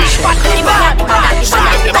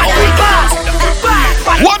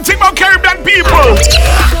 One thing about Caribbean people.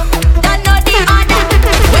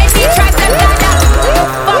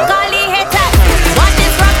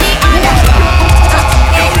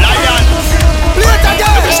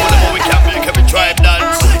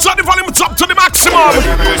 Up to the maximum.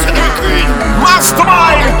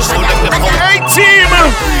 Mastermind. A-team.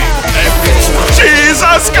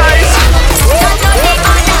 Jesus Christ.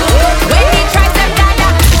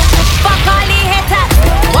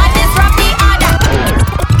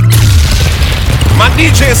 My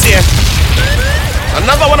DJ is here.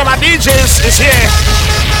 Another one of my DJs is here.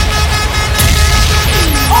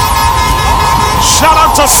 Shout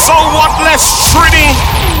out to Somewhat Less Trini.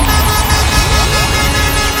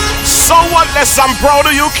 Somewhat Less, I'm proud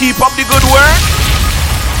of you. Keep up the good work.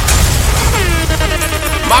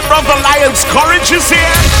 My brother Lion's Courage is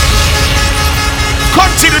here.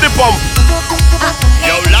 Continue the pump.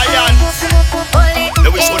 Yo, Lions.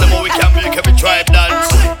 Let me show them how we can make every tribe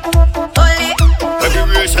dance. Every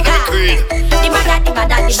race and every creed.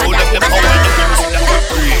 Show them the power and the music that we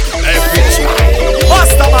breathe. Every tribe.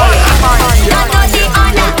 Mastermind.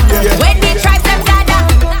 When the tribes them gather,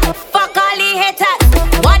 fuck all the haters.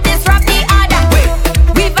 What disrupt the order?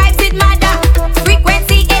 We vibes it madder.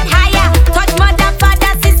 Frequency it higher. Touch mother,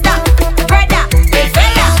 father, sister, brother, big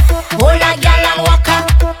fella. Hold a girl and waka.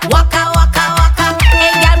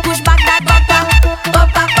 Hey girl, push back that bumper.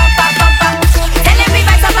 Tell them we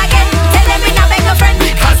vibes up again. Tell them we not beg a friend.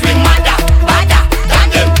 Because we madder than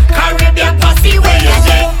them. Caribbean pussy where you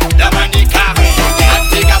say. Dominica,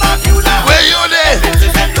 Antigua, Barbuda. Where you there?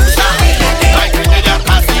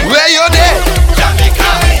 Where you there? Jamaica,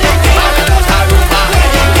 Aruba,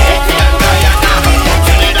 Haiti and Guyana,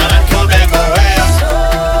 Trinidad and Tobago.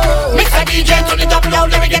 Mr. DJ, turn it up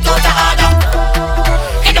loud, let me get out of order.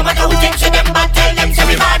 It no matter who thinks of them, but tell them so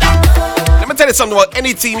we madder. Let me tell you something about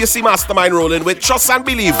any team you see Mastermind rolling with. Trust and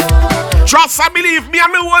believe. Trust and believe. Me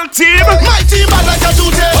and my whole team. My team bad like a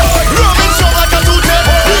tootie. Rubbing so like a tootie.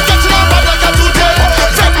 We get it on bad like a tootie.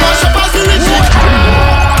 Take my shop as we reach it.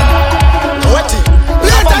 Wetty.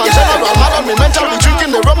 Later general, madam, me mental, me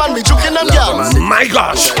drinking the rum and me juking them girls. My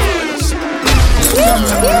gosh.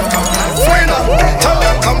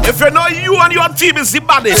 If you know you and your team is the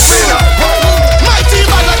baddest. My team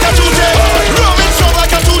bad like a tootie. Rubbing so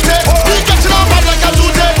like a tootie. We get it on bad like a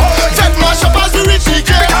tootie. Take my shop as we reach it.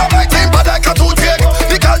 My team bad like a tootie.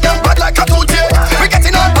 We call them bad like a tootie. We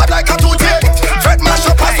getting on bad like a tootie. Fred mash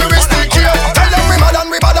up as we reach the gear. Tell them we mad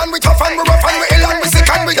and we tough and we rough and we ill and we sick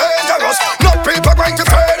and we dangerous. No people going to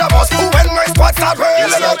afraid of us. Who when my squad start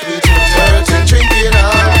railing up. Drinking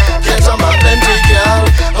out. Get some of plenty girl.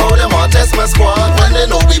 How them want test my squad when they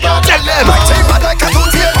know we bad. Tell them. My team bad like a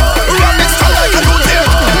tootie. Run it strong like a tootie.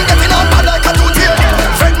 Getting on bad like a tootie.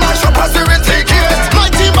 Fred mash up as we reach the gear. My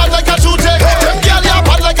team bad like a tootie. Them girl yeah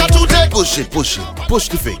bad like a tootie. Push it. Push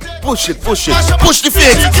the fake. Push it. Push the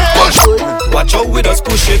fake. Push. Watch out with us,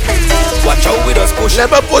 push it. Watch out with us, push it.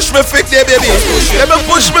 Let me push my fake there, baby. Let me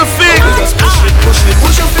push my fake.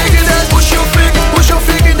 Push your fake in there, push your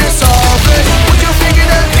fake in there, soft. Put your fake in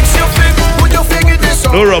there, fix your fake. Put your fake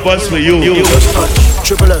No rubbers for you.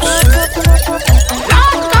 Triple S.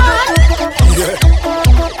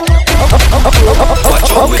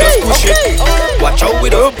 Watch out with us, push it. Watch out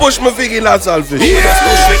with us. Push my figgy, not selfish. Yeah.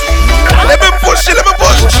 Let me push it, let me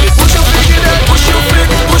push. Push your figgy there, push your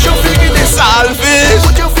figgy, push your figgy there. Selfish.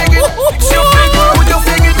 Put your figgy, put your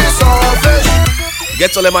figgy there, selfish.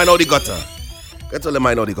 Get all them I know the gutter. Get all them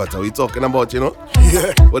I know the gutter. We talking about, you know?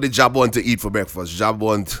 Yeah. What the job want to eat for breakfast? Job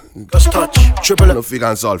want Just touch. Triple no fig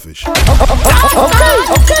and saltfish.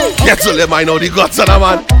 Okay. Get all them I know the gutter, now,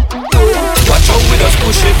 man. Watch out with us,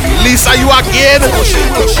 push it. Lisa, you again? Push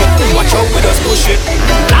it. Watch out with us, push it.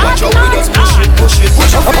 Watch out with us, push it. Push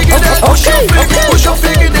your figgy there, push your figgy, push your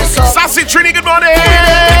figgy there, selfish. Sassy Trini, good morning.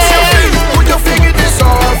 Put your figgy there,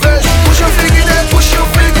 selfish. Push your figgy there, push your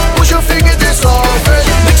figgy there, selfish.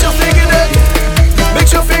 Mix your figgy there.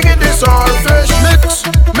 Mix your figgy this selfish. Mix.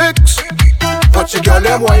 Watch your girl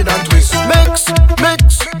them wine and twist. Mix.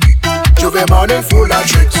 Juve morning full of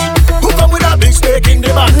tricks. Who come with a big steak in the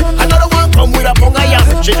back? Another one come with a punga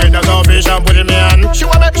yam. She take the selfish and put it in me hand. She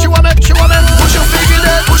want me. Push your figgy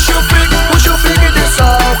there. Push your figgy this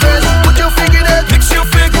selfish. Put your figgy there. Mix your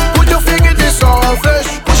fig. Put your figgy this selfish.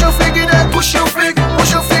 Push your figgy there. Push your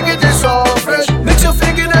figgy this selfish. Mix your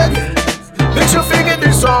figgy there. Mix your figgy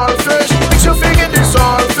this selfish. Mix your figgy this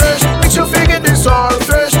selfish. Mix your figgy this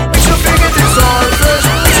selfish. Mix your figgy this selfish.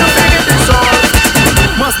 Mix your figgy this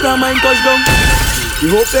selfish. Mastermind touchdown. The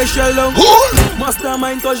hope they shell down.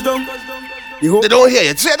 Mastermind touchdown. They don't hear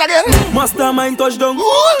you. Say it again. Mastermind touchdown.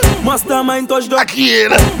 Mastermind touchdown.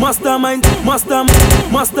 Again. Mastermind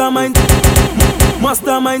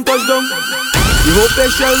touchdown. The hope they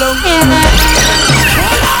shell down.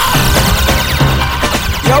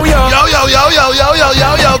 Yo.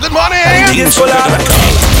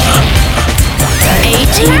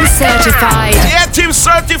 18 certified. Yeah, team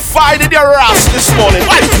certified in your ass this morning.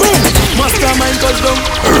 Right, boom. Mastermind touchdown.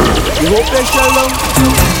 The hope they shell down.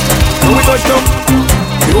 When we touch down,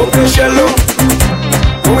 the hope they shell down.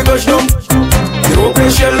 When we touch down, the hope they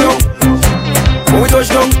shell down. When we touch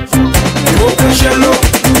down, the hope they shell down.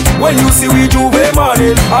 When you see we Juve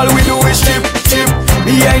morning, all we do is chip.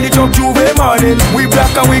 Behind the truck Juve morning, we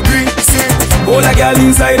black and we green. See, hold a girl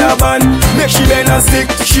inside a van, make she bend and stick.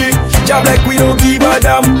 She job like we don't give a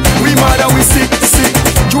damn. We mad and we sick.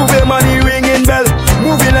 Juve money ringing bell,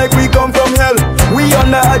 moving like we come from hell. We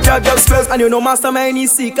under a job spells, and you know mastermind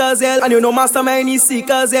is sick as hell. And you know mastermind is sick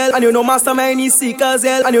as hell. And you know mastermind is sick as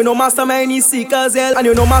hell. And you know mastermind is sick as hell. And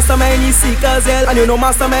you know mastermind is sick as hell. And you know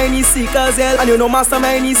mastermind is sick as hell. And you know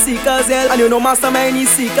mastermind is sick as hell. And you know mastermind is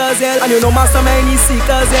sick as hell. And you know mastermind is sick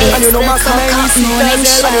as hell. And you know mastermind is sick as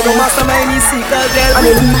hell. And you know mastermind is sick as hell. And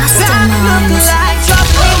you know mastermind like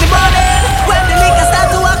trouble in the body. When the liquor start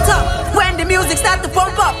to act up, when the music start to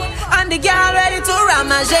pump up, and the girl ready to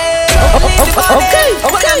ramage. Okay.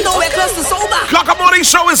 When I'm nowhere close to sober. Clock Up Morning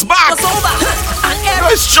Show is back.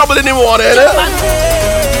 It's trouble in the morning.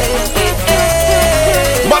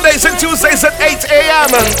 Mondays and Tuesdays at 8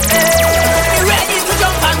 a.m. Ready to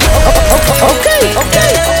jump and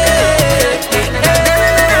Okay.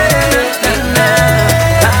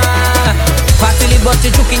 Partly but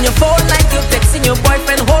you took in your phone like you're texting your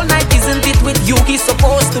boyfriend whole night. Isn't it with you he's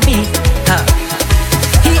supposed to be?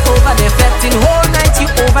 He over there fretting whole night. You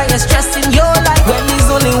over here stressing your life when he's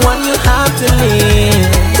only one you have to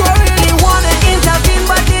live. Don't really wanna intervene,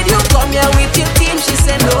 but did you come here with your team? She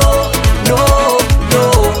said no.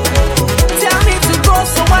 Tell me to go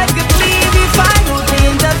so I could leave if I would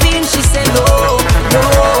intervene. She said no.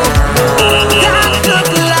 That look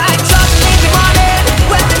like trouble in the morning.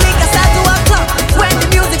 When the liquor start to act up, when the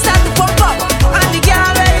music start to pump up, and the girl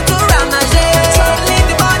ready to ramage. Trouble in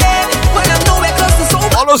the morning, when I'm nowhere close to sober.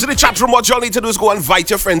 All those in the chat room, what y'all need to do is go invite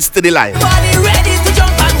your friends to the line. Body ready to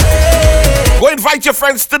jump and Go invite your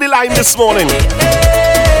friends to the line this morning.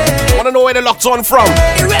 Wanna know where they're locked on from?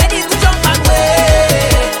 ready to jump and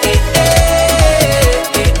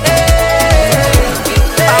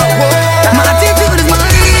My attitude is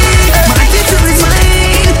mine.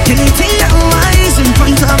 Anything that lies in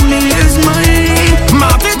front of me is mine. My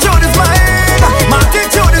attitude is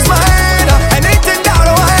mine. Anything that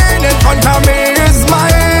lies in front of me is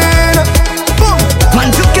mine. Boom.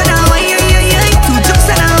 One took it away, two took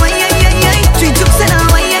it away, three took it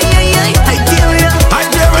away, I dare ya.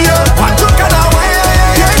 One took it away,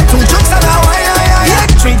 two took it away,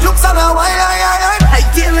 three took it away, I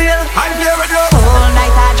dare ya. all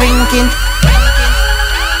night I drinking.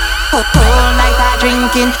 All night I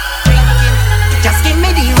drinking. Just give me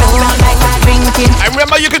the all night I drinking. And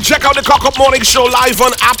remember, you can check out the Cock Up Morning Show live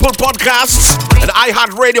on Apple Podcasts and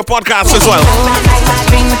iHeart Radio Podcasts as well. All night I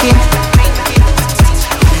drinking.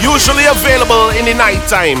 Usually available in the night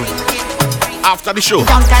time after the show.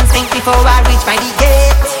 Don't can think before I reach by the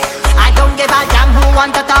gate. I don't give a damn who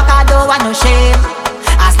want to talk, I don't want no shame.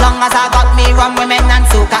 As long as I got me rum, women and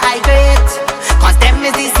soca, I great. Cause them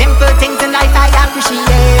is the simple things in life I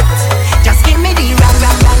appreciate. Just give me the rum,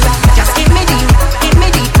 rum, rum, rum. Just give me the, give me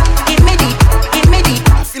the, give me the, give me the.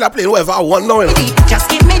 I feel like playing whoever I want now. Just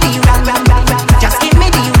give me the rum, rum, rum, rum. Just give me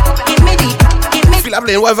the, give me the, give me. I feel like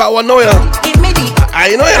playing whoever I want now. Give me the.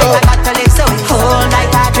 I know you know. I got to live so whole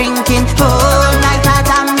night I drinking, whole night I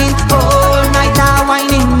jamming, whole night I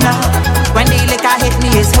whining. When the liquor hit me,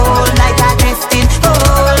 it's whole night I drifting,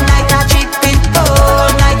 whole night I tripping, whole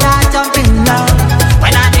night I jumping.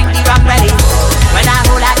 When I drink the rum ready, when I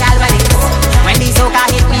hold a gal ready, when the soca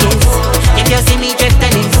hit me, if you see me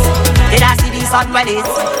drifting, did I see the sun ready?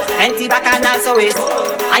 Empty back and also is,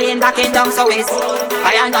 I ain't backing down so is,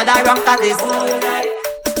 I another rum for this.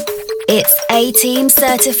 It's A-Team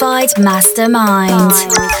Certified Mastermind.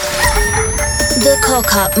 The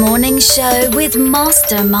Cock Up Morning Show with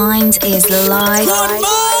Mastermind is live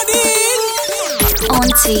on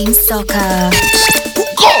Team Soccer.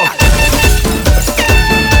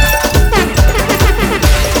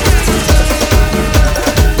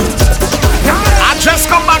 I just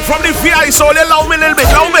come back from the VI, so they love me a little bit.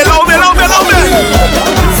 Love me.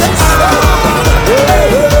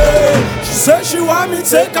 Say she want me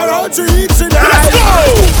take her out to eat tonight. Let's go!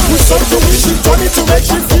 With something we should turn it to make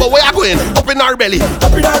she feel. But where you going? Up in our belly. Up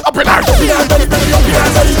in our belly, up in our belly, up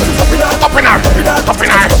in our belly, up in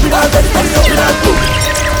our belly.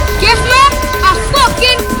 Give me a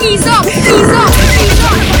fucking ease up.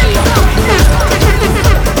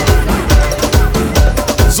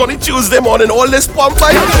 It's only Tuesday morning, all this pump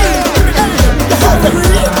fight.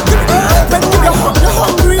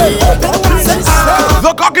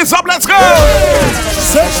 The cock is up, let's go!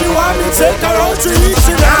 Say she want me take her out to eat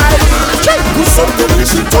tonight. Do something we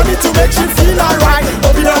should turn it to make she feel alright.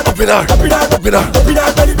 Up in our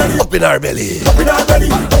belly, up in our belly.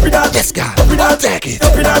 Yes, God, take it.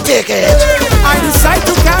 I decide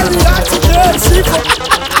to carry that to KFC.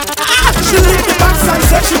 She licked the backside,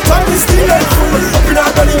 said she told me still ain't full. Up in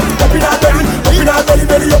our belly, up in our belly, up in our belly,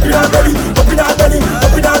 belly, up in our belly, up in our belly,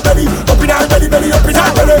 up in our belly, up in our belly, belly, up in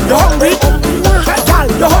our belly. You hungry? Girl,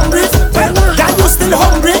 you hungry? Girl, you still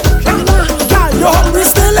hungry? Girl, you hungry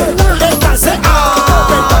still? Girl, say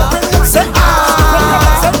ah, say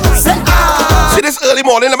ah, say ah. See this early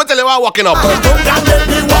morning, let me tell you why I'm walking up. Don't let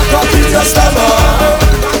me walk up in your stomach.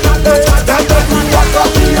 Don't let me walk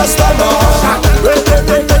up in your stomach.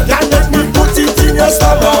 Can't let me put it in your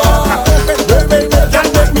stomach.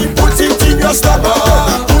 Can't let me put it in your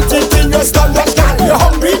stomach. Put it in your stomach. Girl, you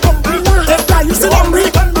hungry? Girl, you still hungry?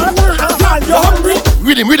 Girl, you hungry?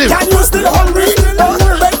 Read him. Girl, you still hungry?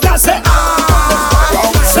 Girl, say ah,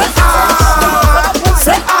 say ah,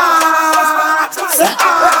 say ah, say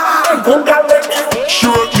ah. Don't let me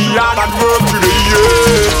show me out and work today,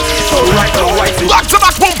 yeah. Right now, white thing. Back to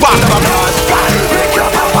back pumper.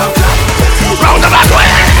 Round the back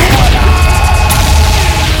way.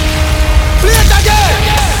 Play it again.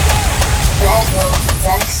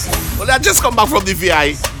 Well, I just come back from the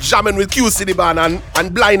VI, jamming with QC the band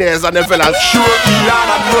and Blind Ears and them fellas.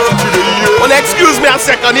 Well, excuse me a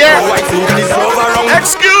second, yeah?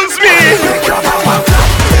 Excuse me.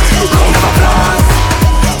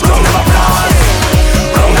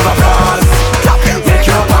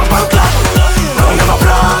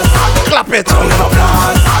 Clap it.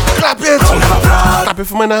 Clap it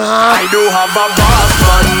for me now. I do have a boss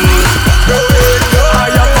man. I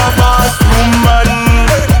have a boss woman.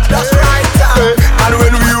 That's right. And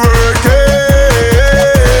when we working,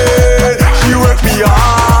 she work me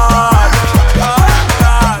hard.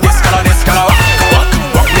 This color, walk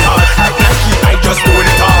me hard. I just do it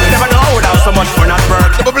all. Never know without so much fun at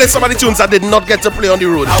work. Let me play some of the tunes I did not get to play on the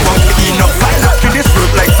road. I want to enough to this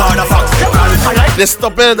road like Father Fox. They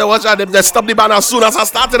stop it, they watch out, they stop the band as soon as I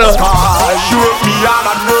started. She work me hard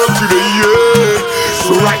and work today, yeah.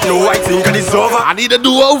 So right now I think that it's over. I need a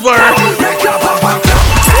do-over.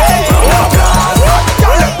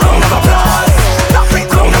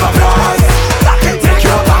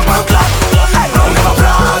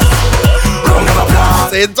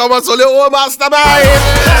 St. Thomas only mastermind.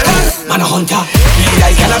 Man a hunter, we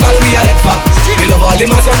like cannibal, we a head for. We love all the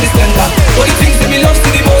mass on the splendor. But the things that me love to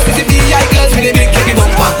the most is the VI girls with the big keggy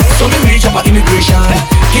bumper. So me reach up at immigration,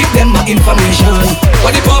 give them my information.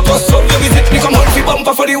 What the purpose of your visit, me come out for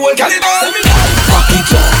bumper for the whole Caliban. Back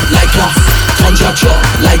it up like us, turn your jaw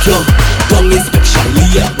like you. Tongue inspection,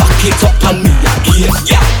 yeah, back it up on me again.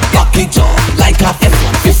 Yeah, back it up like a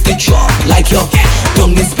F-150 truck like you.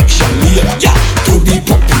 Tongue inspection, yeah, to the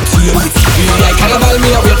puppy.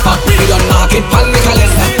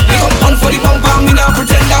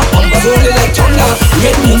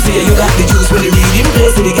 say you got the juice. When the reading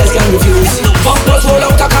place, so the girls can refuse. Bumpers roll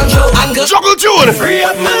out of control and go juggle tune. Free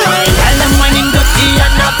up my mind. While I'm running dirty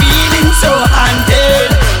and I'm feeling so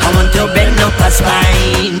haunted, I want to bend up a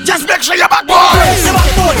spine. Just make sure your backbone. Brace your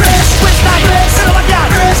backbone. Brace, twist that brace. Sit over there.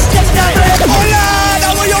 Brace, get that brace. Oh Lord,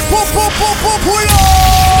 I want you pull up.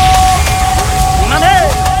 Money.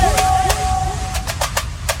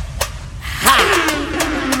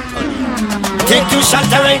 Take two shots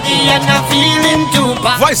already and I'm feeling too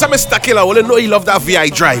bad. Voice of Mr. Killer, well, you know he love that VI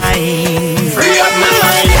drive. Free up my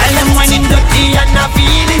mind. While I'm running dirty and I'm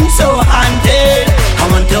feeling so haunted, I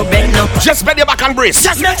want to bend up. Just bend your back and brace.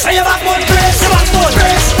 Just make sure your backbone brace. Your backbone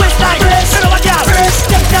brace. Twist that brace. Sit over there. Brace.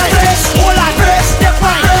 Step that brace. Hold that brace. Step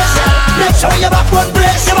right. Make sure your backbone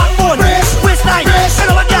brace. Your backbone brace. Twist that brace. Sit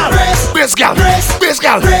over there. Brace. Brace, gal. Brace. Brace,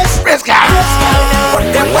 gal. Brace. Brace, gal. Put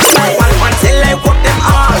them one till I put them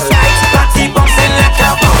all. Party bouncing like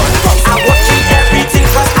a ball. I watch everything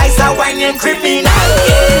 'cause eyes are whining criminal.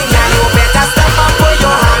 Yeah, you better step up for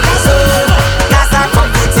your hands up. 'Cause I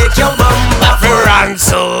come to take your bum for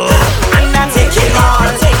ransom. And I take it all.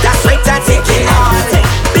 That's right, I take it all.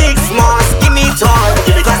 Big, small, skinny, tall.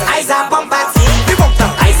 'Cause eyes are bumpati.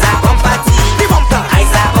 Eyes are bumpati.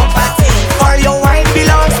 Eyes are bumpati. All your wine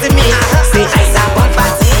belongs to me. Say eyes are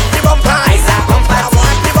bumpati. Eyes are bumpati.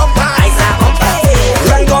 Eyes are bumpati.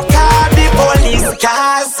 Run go car the police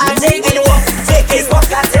cars. I take it walk, take it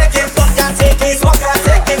walk, I take it walk, I take it walk, I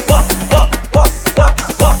take it walk, walk, walk, walk,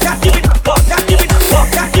 walk, I give it, walk, I give it,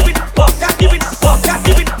 walk, I give it, walk, I give it, walk, I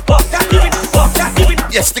give it, walk, I give it, walk, I give it.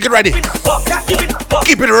 Yes, stick it ready. Walk, I give it, walk,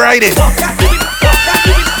 keep it ready. Walk, I give it, walk, I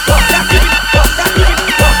give it, walk, I give it, walk, I give it,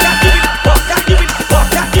 walk, I give it, walk, I give it,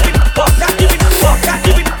 walk, I give it, walk, I give it, walk, I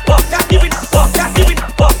give it, walk, I give it, walk, I give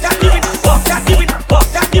it, walk, I give it, walk,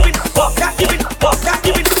 I give it, walk, I give it, walk, I give it, walk, I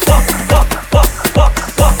give it, walk, walk, walk, walk,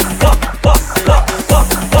 walk, walk, walk, walk,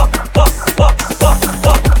 walk, walk, walk, walk,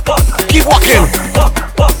 walk, walk. Keep walking.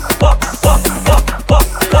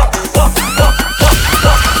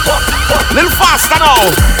 Little faster now.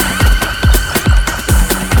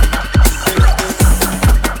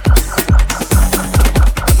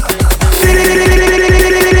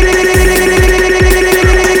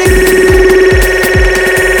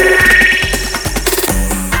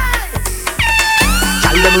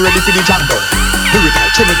 Ready for the jump down. Lyrical,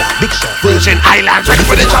 Trinidad, Big Shot, Virgin Islands, ready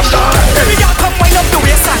for the jump down. Every girl come wind up the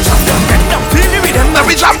waistline, jump down, bend down, feel the rhythm. Let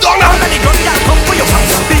me jump down now. All of the girls that come for your jump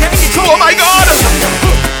down, behind the drum. Oh my God!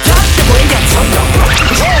 Girl, you go and get jump down.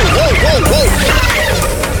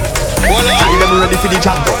 Tell them ready for the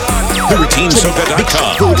jump down.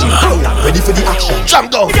 TeamSoca.com. Virgin Island, ready for the action.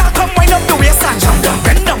 Jump down. Every girl come wind up the waistline, jump down,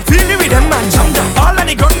 bend down, feel the rhythm, man, jump down. All of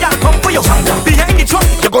the girls that come for your jump down, behind the drum.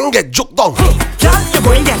 You're gonna get juked down. Girl, you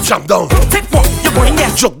go and get jump down. Take one, you go and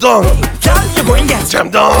get juked down. Girl, you go and get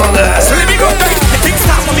jump down. So let me go back. The things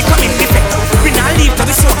start when we come in defect. We now leave to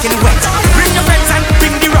the soaking wet. Bring your friends and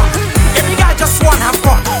bring the rock. Every guy just wanna have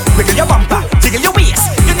fun. Wiggle your bumper, jiggle your waist.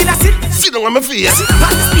 You need a sit. Sit down on my face.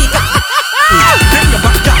 Pass the speaker. Bring your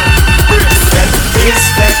back down. It's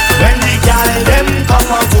fest when the girl them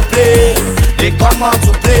come out to play. They come out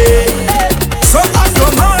to play. So on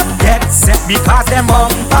your mark, get set because them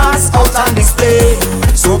bumpers out on display.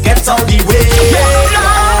 So get out the way.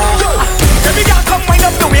 Every girl come wind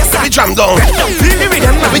up the waist. Let me jump down. Feel the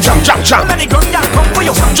rhythm. Let me jump, jump, jump. Let me go down, come for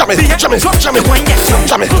your jump. Jump it, jump it, jump it, jump it,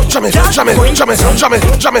 jump it, jump it, jump it, jump it,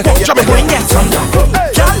 jump it, jump it. You're going get some down.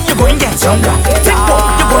 Girl, you're going get some down. Take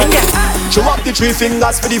one, you're going get. Show up the 3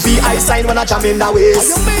 fingers for the VI sign when I jam in the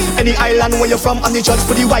waist. Any island where you're from, I'm the judge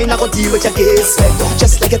for the wine, I go deal with your case.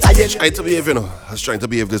 Just like a tired. Trying to behave, you know. I was trying to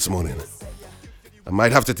behave this morning. I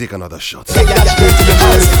might have to take another shot. Something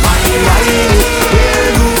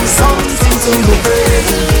to the brain,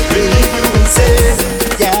 believe you will say,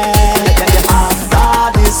 yeah.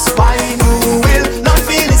 After this wine, you will not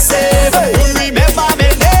feel the same. Remember me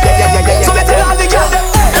name. So let's all the girls.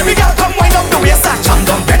 Every girl come wind up the waist and jump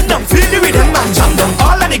down, bend down, feel the rhythm and jump down.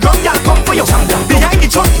 All of the girls girl come for your jump down. Behind the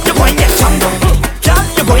truck, you're going get jump down. Girl,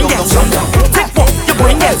 you're going get jump down. Take one, you're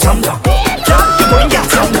going get jump down. Girl, you're going get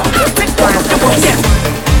jump down. Take one, you're going get.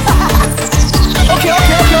 Okay.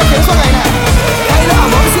 So right now,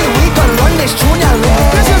 I'm obviously we can run this junior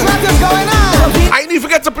road. This is what is going on. I didn't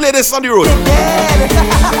forget to play this on the road.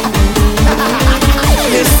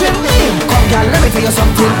 Listen, come girl, let me tell you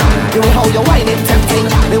something. The way how you whine it tempting.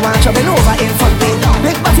 Me want you bend over in front me.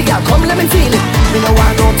 Big body girl, come let me feel it. Me no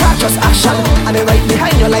want no talk, just action. And me right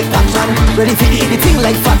behind you like Batman. Ready to eat the thing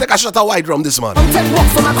like fat. Take a shot of white rum this man. Come take walk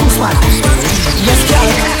from a cruise man. Yes girl,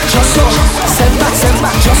 just so. Send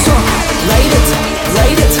back, just so.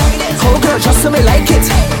 Ride it. Cold girl, just so me like it.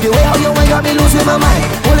 The way how you wine got me losing my mind.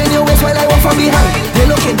 Holding your waist while I walk from behind. They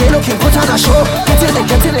looking, put on a show. Get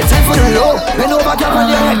in it, time for the low. Bend over, girl, on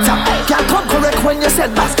your head top. Can't come correct when you set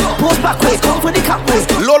back. Post back waist, come for the cap waist.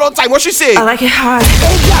 Lolo time, what she say? I like it hard.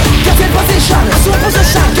 Hey, girl, get in position. Get in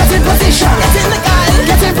position. Get in position. Get in the guy.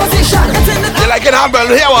 Get in position. Get in the guy. You like it hard,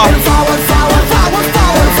 here what? Bend forward.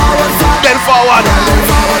 Then forward.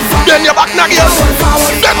 Then your back now, girls.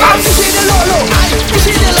 Then up.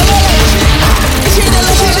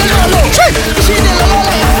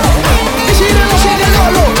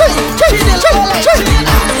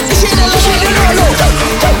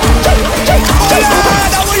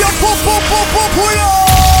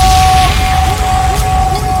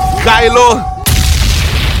 Kylo,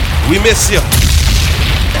 we miss you.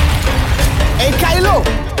 Hey Kylo,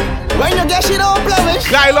 when you get shit on blemish.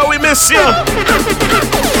 Kylo, we miss you.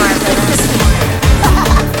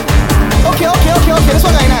 Okay, this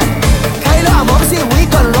one going on. Kylo, I'm obviously we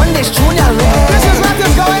gonna run this junior red. This is what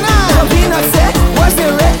is going on. The peanut said, what's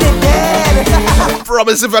the red dead?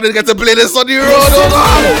 Promise if I didn't get to play this on the road, oh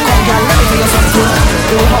God. Come girl, let me tell you something.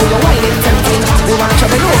 Know how you whine it tempting. We wanna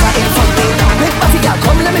trouble over in something. Big body girl,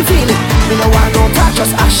 come let me feel it. Me no want no talk,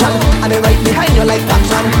 just action. And me right behind you like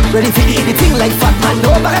Batman. Ready to eat the thing like fat man.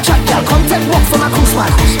 No bag of chat, girl, come take walk for my cruise man.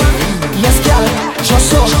 Yes, girl, just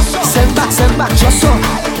so. Send back, just so.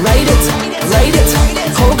 Ride it.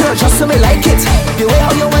 Cold girl, just so me like it. The way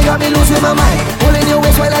how you wine got me losing my mind. Holding your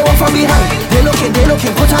waist while I walk from behind. They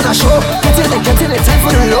looking, put on a show. Get in it, time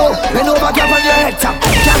for the low. Bend over, girl, on your head top.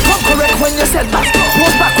 Can't come correct when you set back.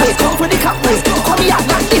 Post back way, come for the cap way. Come here,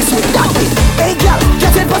 not this way, that way. Hey girl,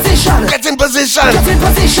 get in position. Get in position.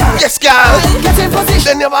 Yes, girl. Get in position.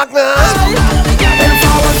 Then you're back now. Bend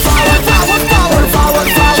forward.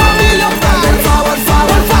 Show me your back. Bend forward.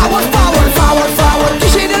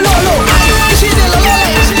 Kiss it the low. Kiss it the low.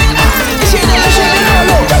 Kiss it the low. Kiss it the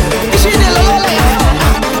low. Kiss it the low.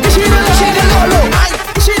 Kiss it the low.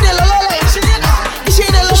 Kiss it the low. Kiss it the low. Kiss it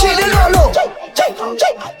the low.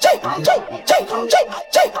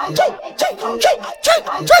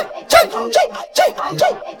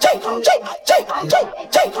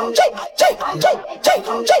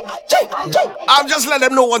 I'm just letting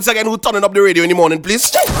them know once again who's turning up the radio in the morning,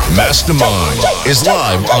 please. Mastermind is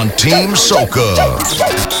live on Team Soca.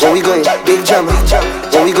 Where we going? Big jam.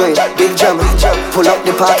 Where we going? Big jam. Pull up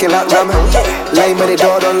the parking lot, ram. Lime with the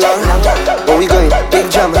door don't long. Where we going? Big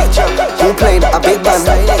jam. Who playing a big band?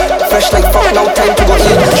 Fresh like fuck, no time to go in.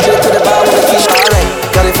 Straight to the bar with the team. Alright,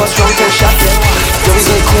 got it for strong 10 shots. Where we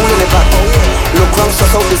going? Cool in the back. Look round,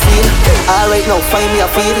 suss out the scene. Alright now, find me a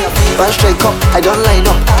feed. Band straight up, I don't line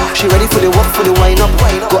up. She ready for the walk, for the wind up.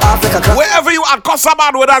 Go off like a clock. Wherever you are, cuss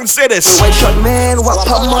about with and say this. White shot man, what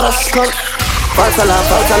pop mother skunk. False alarm.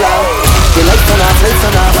 The lights turn off.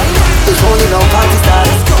 It's only now party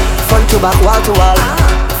starts. Front to back, wall to wall.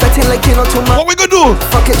 Fetting like you know too much. What we gonna do?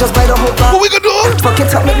 Fuck it, just buy the whole bar. What we gonna do? Fuck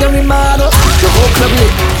it up, make them remodel. The whole club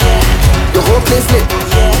lit. The whole place lit.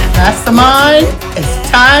 Mastermind, it's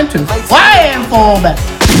time to fly and fall back.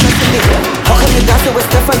 How come you dancing with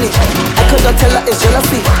Stephanie? I could not tell her it's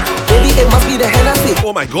jealousy. Baby, it must be the Hennessy.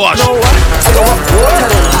 Oh my gosh. You know what? I go up water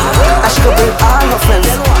them. I should go bring all her friends.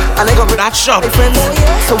 And I go bring that shop. my friends.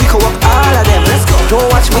 So we go up all of them. Let's go. Don't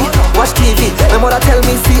watch me, watch TV. My mother tell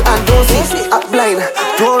me see and don't see. Act blind,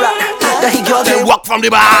 don't rap. That he girl they walk from the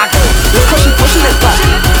back. Look how she pushing it back.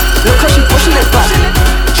 Look how she pushing it back.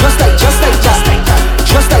 Just like that.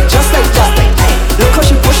 Just like that. Look how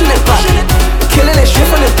she pushing it back. Killing it straight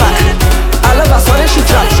from the back. All of us on it, she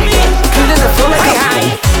drop. Cleaning the floor like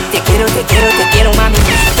a Te quiero, mami.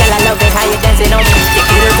 Girl, I love it how you dancing on me. Te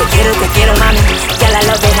quiero, mami. Girl, I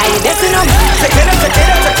love it how you dancing on me. Te quiero,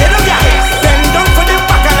 yeah. Bend down for the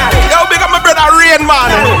bacchanal. Yo, big up my brother Rain,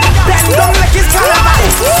 man. Bend down like it's carnival.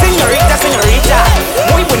 Señorita.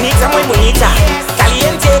 Muy bonita.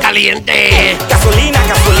 Caliente. Gasolina.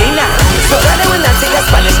 So that when I take a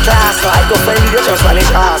Spanish class, so I go for your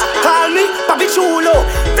Spanish ass. Call me papi chulo.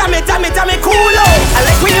 Dame culo. I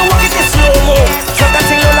like when you walk it in slow-mo. Drop that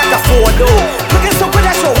thing low like a photo. Looking so good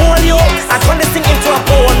I should hold you. I turn this thing into a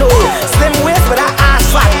porno. Slim waist but I ass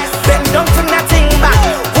fat. Bend down, turn that thing back.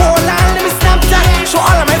 Hold on, let me Snapchat. Show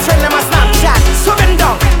all of my friends them a Snapchat. So bend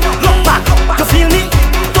down, look back. You feel me?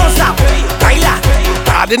 Don't stop. Baila.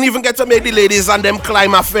 I didn't even get to make the ladies and them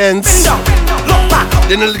climb a fence. Bend down, look back.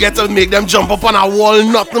 Didn't get to make them jump up on a wall.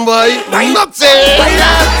 Nothing, boy. Nothing.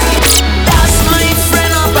 That's my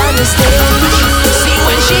friend up on the stage. See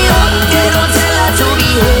when she up, you don't tell her to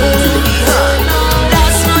behave.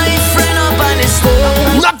 That's my friend up on the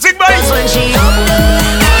stage. Nothing, boy. That's when she up.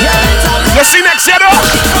 You see next year, though?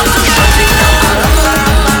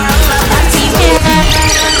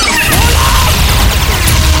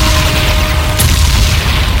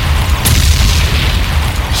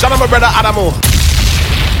 Shout out my brother Adamo.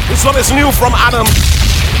 This one is new from Adam.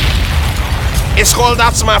 It's called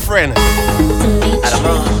That's My Friend.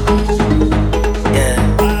 Adamo.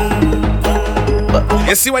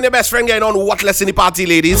 You see when your best friend getting on what less in the party,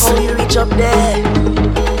 ladies? How you reach up there?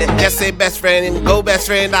 Just say best friend and go best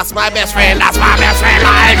friend. That's my best friend. That's my best friend.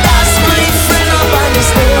 Like. That's my friend up on the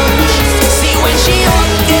stage. See when she up,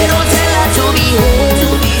 they don't tell her to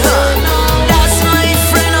behave. That's my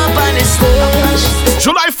friend up on the stage.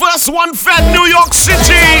 July 1st, one Fed, New York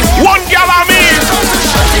City. One girl I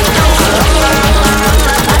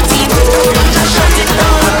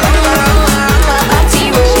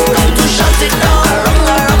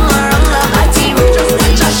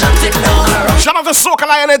Shout out to Soca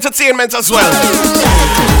Lion Entertainment as well.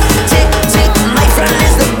 My friend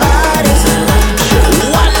is the baddest.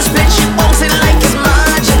 One split, she bouncing like it's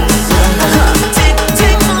magic. Tick,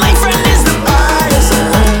 my friend is the baddest.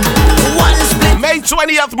 One split. May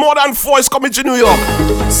 20th, More Than 4 is coming to New York.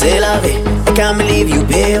 C'est la vie, I can't believe you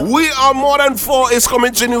bail. We Are More Than 4 is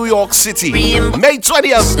coming to New York City. May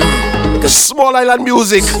 20th. Small Island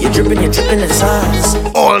Music. You're dripping in sauce.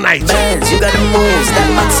 All night. Bands, you got the moves, that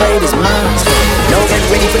backside is mine. Now get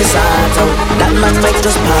ready for the side out. That man might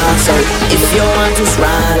just pass out. If you want to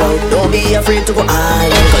ride out, don't be afraid to go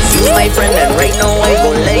high. Cause you my friend and right now I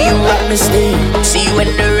gon' let you rock me stay. See you when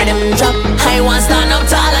the rhythm drop, I want stand up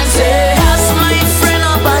tall and say that's my friend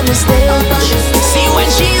up on the stage. See when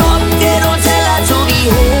she up, they don't tell her to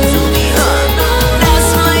behave.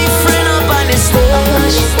 That's my friend up on the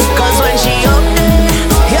stage. Cause when she up there,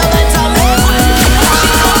 you better make way.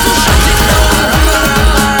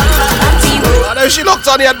 I know she looked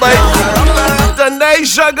on yet, boy.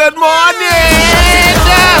 Tanisha, good morning.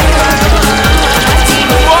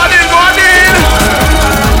 Morning.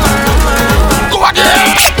 Go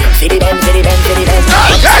again. Fitty bend.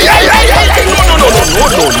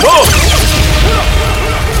 No.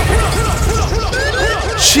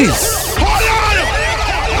 Jeez.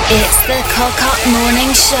 It's the Cock Up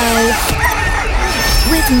Morning Show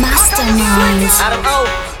with Mastermind. Adam O.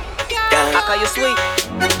 How call you sweet?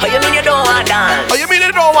 How you mean you don't want dance? How you mean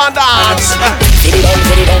you don't want dance? Fitty bend.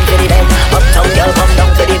 Uptown girl come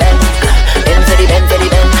down for the bend. Bend for the bend.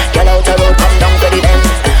 Girl out the road come down for the bend.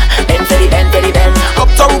 Bend for the bend.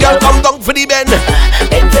 Uptown girl come down for the bend.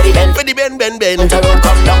 Bend for the bend. For the bend. Out the road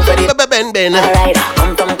come down for the bend. Alright,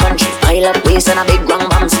 I'm from country. Pile up waist and a big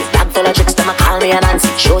round bouncy. Bag full of chicks to my call me a Nancy.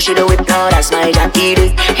 Show she do it now, that's my Jackie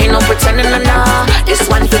D. Ain't no pretending nah. This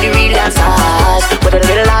one for the real dancers. With a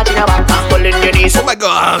little large in your back, angle in your knees. Oh my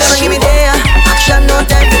gosh. Never give me there. Action, no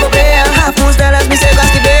time to prepare. Half moon style as me say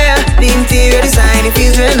cause the bear. The interior design, it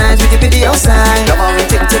feels real nice with the pretty outside. Love how we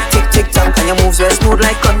tick tock. And your moves well smooth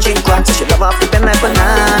like country cracks. So she love how flipping like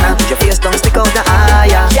banana. Put your face down, stick out the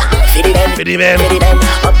eye. Fitty bend.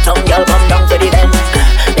 Uptown girl come down for the bend.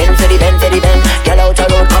 Bend for the bend. Girl out the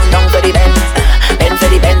road come down for the bend. Bend for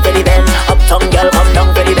the bend. Uptown girl come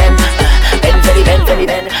down for the bend. Bend for the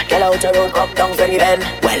bend. Girl out the road come down for the bend.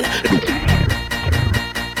 Well.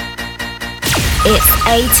 It's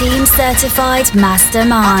A-Team Certified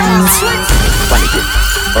Mastermind. Panic,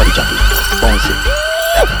 body jockey, bounce it.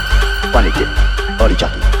 Panic, body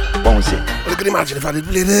jockey, bounce it. Well, you can imagine if I did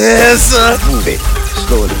play this. Move it,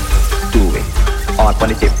 slowly, do it. Hard on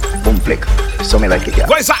the tip, boom flick. So me like it, yeah.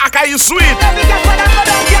 Why is that Aka you sweet?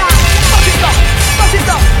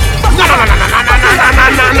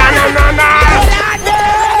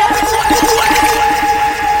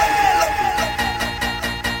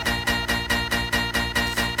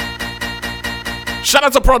 Shout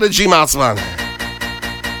out to Prodigy Mass, man.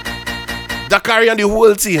 Dakari and the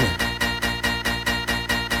whole team.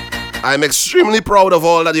 I'm extremely proud of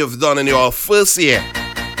all that you've done in your first year.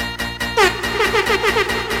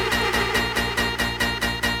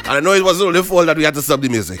 And I know it wasn't only fault that we had to stop the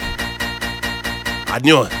music. I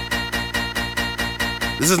knew it.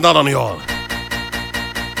 This is not on y'all.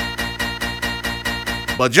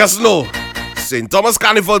 But just know, St. Thomas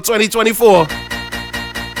Carnival 2024,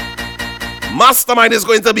 Mastermind is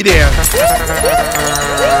going to be there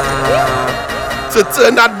to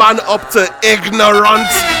turn that band up to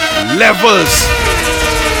ignorant levels.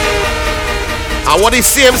 And what the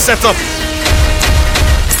same setup.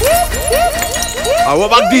 I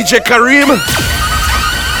want back DJ Kareem.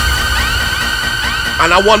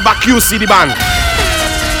 And I want back QC the band.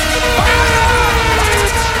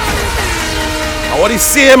 I want the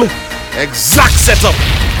same exact setup.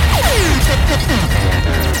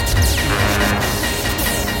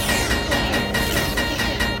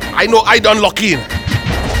 I know I done lock in.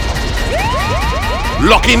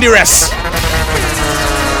 Lock in the rest.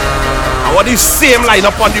 I want the same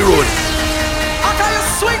lineup on the road.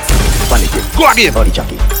 Go again. Body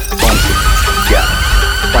Jackie, bounce it. Yeah,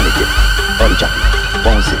 funny it. Body Jackie,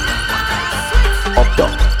 bounce it. Up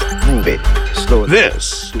down, move it. Slow.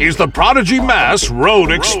 This is the Prodigy Mass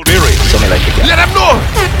Road Experience. So me like it. Let them know.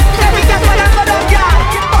 Every girl when I go down, girl,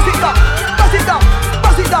 bust it down, bust it down,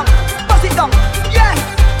 bust it down, bust it down. Yes,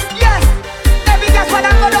 yes. Every girl when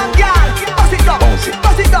I go down, girl, bust it down, bounce it,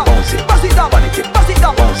 bust it down, bounce it, bust it down, funny it, bust it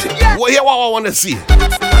down. bounce it. Yes. Well, here what I want to see. Funny it,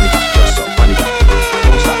 don't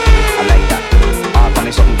stop. I like that. For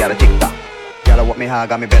me something gotta tick tock. Gotta walk me hard,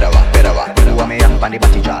 got me better rock. You want me up on the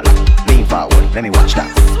body jar. Lean forward, let me watch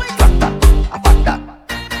that. Flap that, I pop that.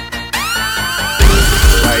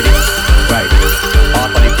 Ride it, ride it.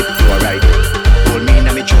 Up on the tip, you are right. Hold me in a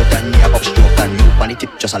me throat and me a upstroke and you on the tip,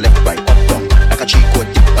 just a left, right, up, down. Like a cheat code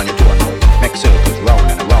tip on your toe now. Make circles round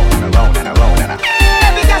and around and around and around and around.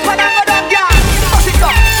 Every girl when I go down, girl, bust it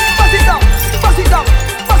down, bust it down, bust it down,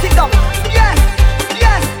 bust it down. Yes,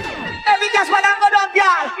 yes. Every girl when I go down,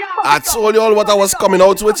 girl. I told you all what I was coming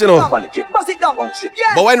out with, you know. Bust it down. Yes.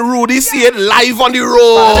 But when Rudy see it live on the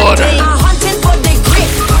road,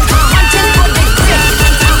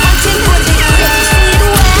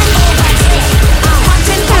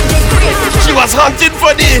 she was hunting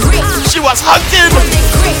for this. She was hunting.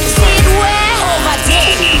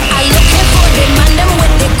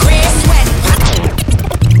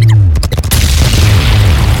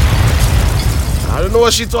 I don't know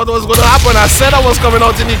what she thought was going to happen. I said I was coming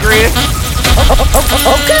out in the grey.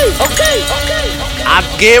 Okay. I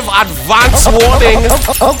gave advance warning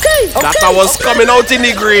that I was coming out in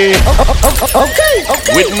the grey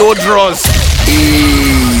with no draws.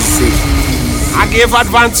 Easy. I gave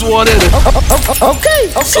advance warning.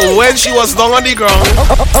 So when she was down on the ground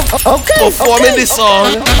performing the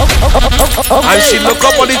song, and she looked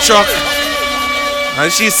up on the truck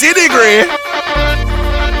and she see the grey,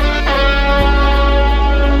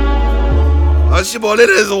 and she bought it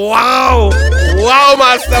as wow,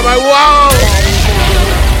 master, wow.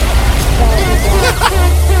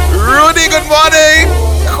 Rudy, good morning.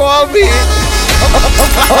 Call me.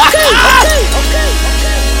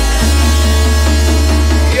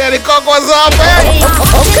 Yeah, the cock was up,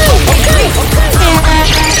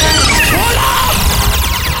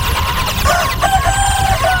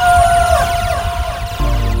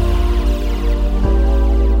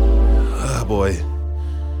 Ah, boy.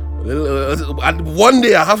 And one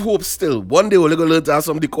day I have hope still. One day we're going to learn to have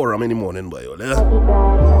some decorum in the morning, boy.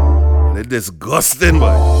 It's disgusting,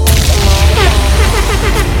 boy.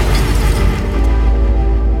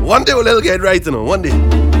 One day we'll get right, you know. One day. In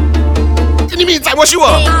the meantime, what you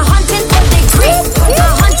want? I'm hunting for the grip. I'm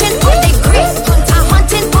hunting for the grip. I'm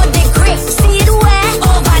hunting for the grip. See it where?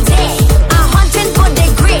 Over there. I'm hunting for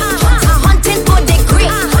the grip. I'm hunting for the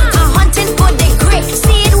grip. I'm hunting for the grip.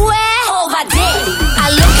 See it where? Over there.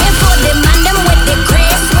 I'm looking for the man them with the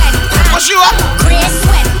gray sweat pants. What you want? Gray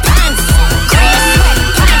sweat pants. Gray sweat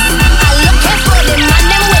pants. I'm looking for the man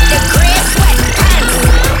them with the gray sweat pants.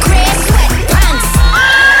 Gray sweat pants.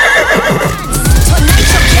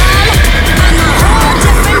 Tonight, your girl.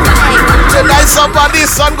 Tonight somebody's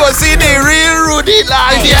son go see the real Rudy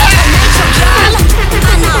live, yeah.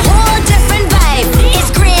 And a whole different vibe. It's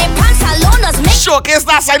grey pants alone us make showcase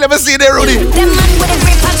that side, let me see the Rudy. Them man with the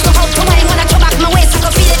grey pants go out to wine. When I come back my waist, I go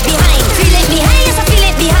feel it behind. Feel it behind, yes I feel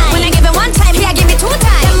it behind. When I give it one time, here I give it two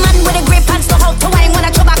times. Them man with the grey pants go out to wine. When I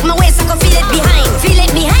come back my waist, I go feel it behind. Feel it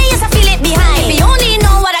behind, yes I feel it behind. If you only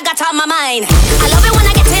know what I got on my mind. I love it when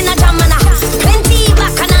I get in a jam and plenty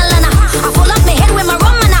back and all and I pull up my head with my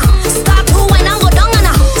rum and start to wine and go down and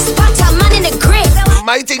spot a man in the grey.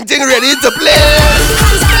 My ting ready to play.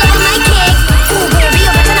 Hands all over my cake. Ooh, baby,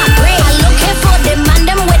 you better not break. I'm looking for the man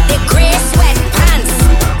them with the grey sweat pants.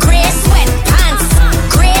 Grey sweat pants.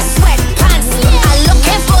 Grey sweat pants. I'm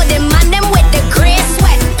looking for the man them with the grey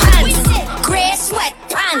sweat pants. Grey sweat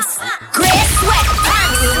pants. Grey sweat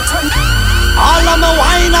pants. All of my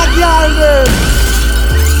wine a girl.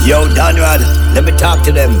 Yo, Donrad, let me talk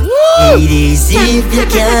to them. It is if you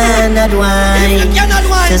cannot whine.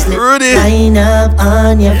 Just let me line up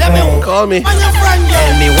on your friend. Call me.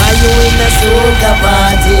 Tell me why you in the soca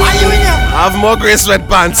party. Why you in here? I have more grey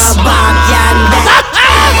sweatpants.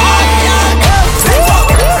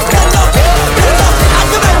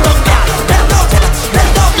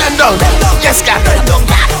 Blend down. Yes, cat.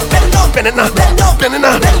 Bend it now. Bend it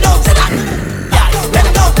now.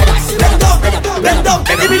 Bend down,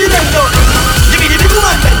 give me the bend down. Give me the big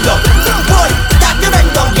woman bend down. Boy, that the bend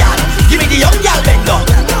down, girl. Give me the young girl bend down.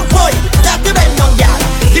 Boy, that the bend down, girl.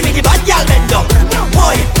 Give me the bad girl bend down.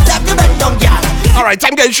 Boy, that the bend down, girl. Alright,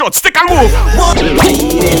 time getting short. Stick and move.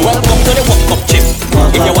 Welcome to the walk up chip.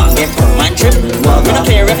 If you want get per man trip, we don't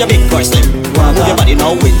care if you're big or slim. Move your body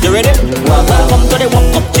now with the rhythm. Welcome to the walk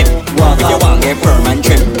up chip. If you want get per man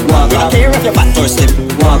trip, we don't care if you're fat or slim.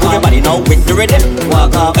 Move your body now with the rhythm.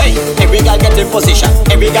 Hey, every girl get in position.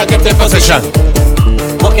 Every girl get in position.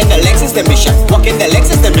 Walking the legs is the mission. Walking the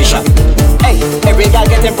legs is the mission. Hey, every girl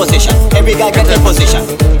get in position. Every girl get in position.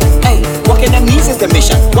 Hey, walking your knees is the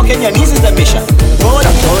mission. Walking your knees is the mission. Go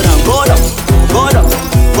down, go down, go down, go down,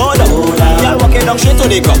 go down. Girl walking down straight to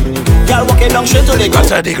the ground. Girl walking down straight to the ground.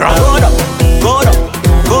 To the ground. Go down, go down,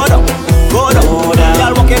 go down, go down.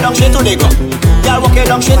 Girl walking down straight to the ground. Girl walking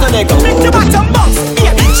down straight to the ground. Make the bottom bounce.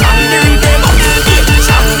 Baby, jam the rhythm. Baby,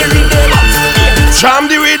 jam the rhythm. Jam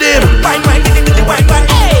the rhythm. Wine, wine, wine, wine.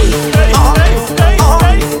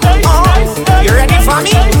 You ready for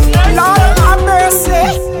me? Lord have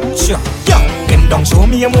mercy. Sure. Yo, bend down, show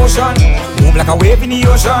me emotion. Move like a wave in the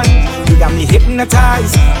ocean. You got me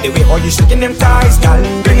hypnotized. The way all you shaking them thighs, girl.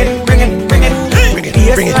 Bring it, bring it, bring it. Bring it,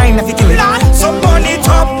 bring it. Line if you kill it. So burn it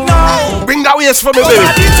up now. Bring that waist for me, baby.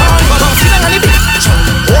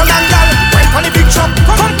 Hold on, girl. Wait on the big chop.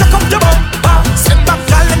 Come, cock up the bumper. Send back,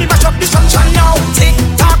 girl. Let me mash up the structure now. Tick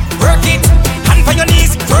tock, work it. Hand on your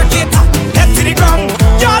knees, work it. Head to the ground,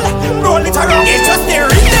 girl. Roll it around. It's just the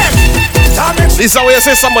rhythm. Lisa, when you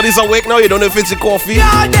say somebody's awake now, you don't know if it's a coffee.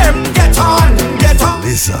 Yeah, them, get on, get on.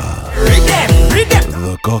 Lisa, Read them.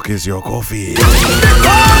 the cock is your coffee. Yeah,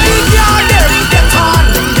 them, get on.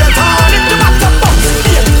 If the matter box,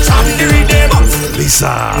 baby, jam the rhythm.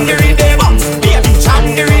 Lisa, The rhythm, baby, jam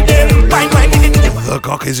the rhythm. Wine, the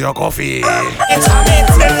cock is your coffee. Jam it,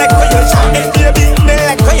 smell like how you jam it, baby. Smell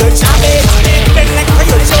like how you jam it. Smell like how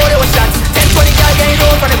you show the shots. 10, 20 guys getting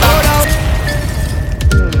over the bow down.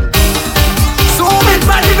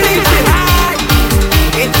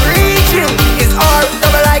 It's reaching, it's all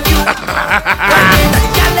double like you.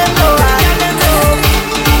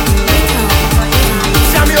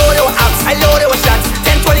 Sammy load your abs, I load your shots.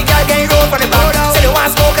 10, 20 guys getting roll for the back. Say they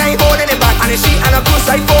want smoke, I ain't holding it back. And the sheet and a goose,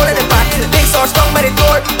 I fold in the back. Big sauce strong by the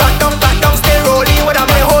door. Back down, still rolling with a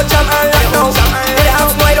my whole jam and lock down. Let the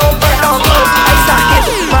house wide open down. I start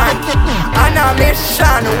getting mad. And a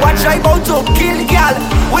mission, watch I about to kill girl.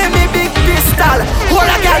 With me big pistol. Hold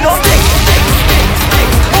a girl, don't stick.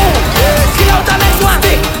 Kill out the next one.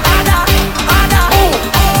 Stick.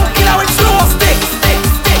 Kill out with slow. Stick.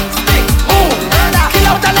 Kill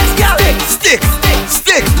out the next girl.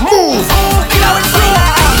 Stick, move. Kill out with slow.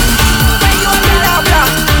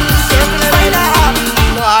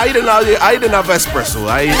 No, I didn't have espresso.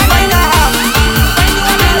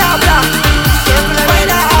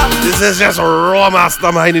 This is just a raw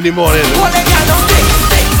mastermind in the morning. Kill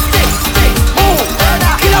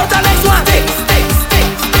out the next one.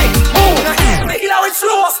 Kill out with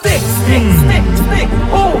slow. Stick.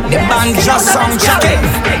 The band just sound jacket.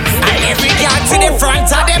 And every girl to the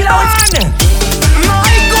front of them on.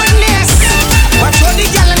 My goodness. Watch all the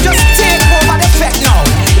girl and just take over the fete now.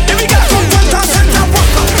 Every girl from front and center,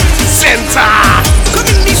 walk up. Center. Come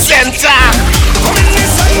in the center. Come in the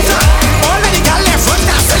center. All of the girl left front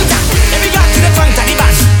and center. Every girl to the front of the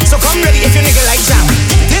band. So come ready if you nigga like jam.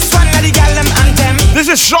 This one of the girl them anthem. This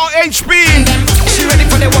is Shaw HP. She ready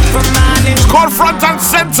for the work from morning. It's called Front and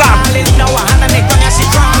Center. Now her hand and neck down as she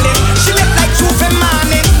crawling. She left like two for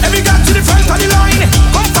morning. Every girl to the front of the line.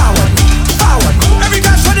 Come forward. Every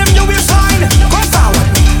girl show them you will sign. Come forward.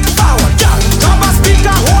 Girl, grab a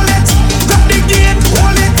speaker, hold it. Grab the gate,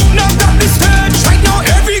 hold it. Now grab the stage. Right now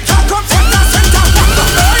every girl come front and center. Walk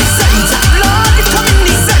up in the center. Lord, it come in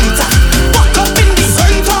the center. Walk up in the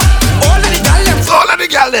center. All of the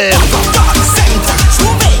girl them. Walk up center.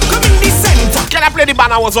 Come in the center. Can I play the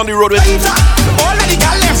band I was on the road with? All of the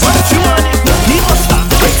girl them. You want it? He must stop.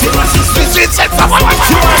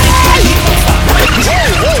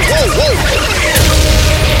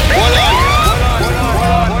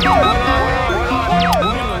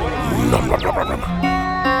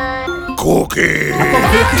 Cookie.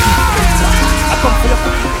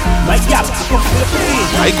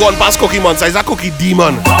 I go on past Cookie Monster. It's a cookie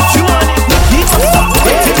demon.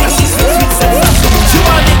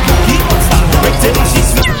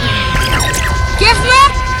 Guess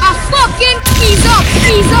what? A fucking ease up.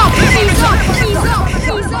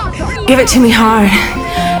 Give it to me hard.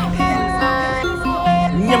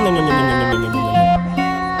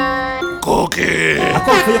 Cookie. I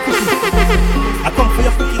come for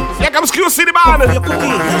your cookie. Here comes QC the band.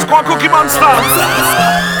 It's called Cookie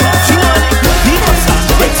Monster.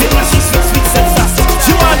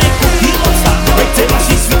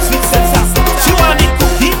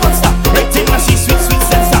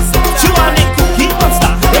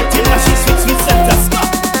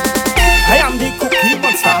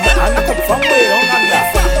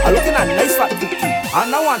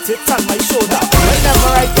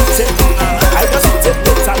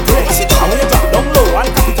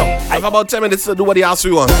 about 10 minutes to do what he asked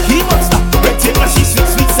you on. Cookie monster, rectangle, she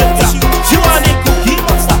sweet, sweet center. She want it cookie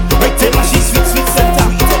monster, rectangle, she sweet, sweet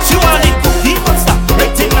center. She want it cookie monster,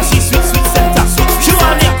 rectangle, she sweet, sweet center. She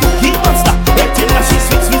want it cookie monster, rectangle, she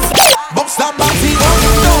sweet, sweet center. Box that body up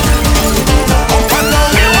and down, up and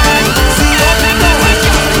down. See up and down,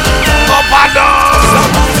 up and down.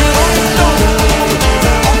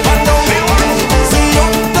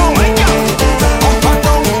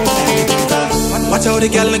 Watch how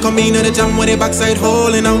the girl come in on the jam with the backside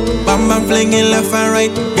holding out. Bam bam flinging left and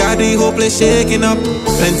right. Got the whole place shaking up.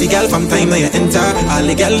 Plenty girl from time now you enter. All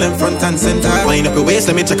the girl in front and center. Wind up your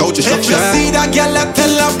waist, let me check out your structure. If you see that girl,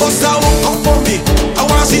 tell her bust her up for me. I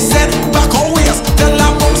want she said back her waist. Tell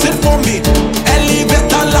her bounce it for me.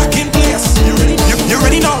 Elevator lock in place. You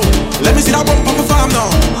ready now? Let me see that bump up a farm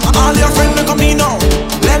now. All your friends will come in now.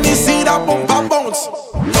 Let me see that bump and bounce. Up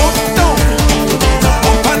down,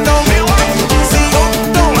 up and down.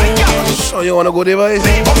 So you wanna go there, boys?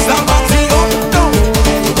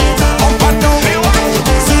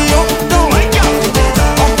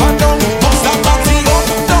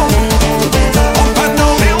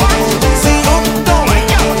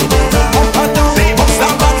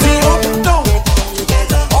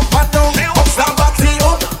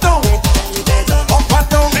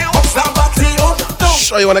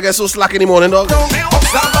 So you wanna get so slack in the morning, dog?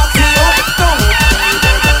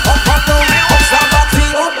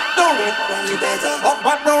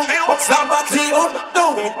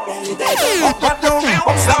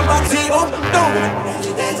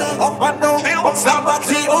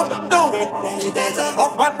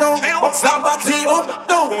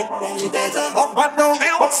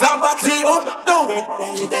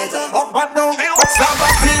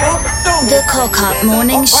 The Cock-Up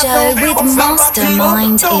Morning Show with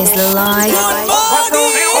Mastermind is live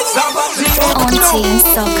on Team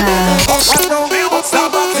Soccer.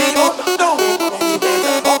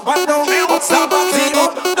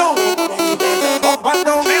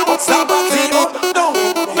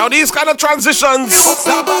 Now these kind of transitions,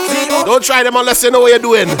 don't try them unless you know what you're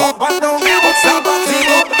doing.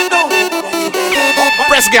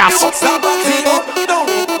 Press gas.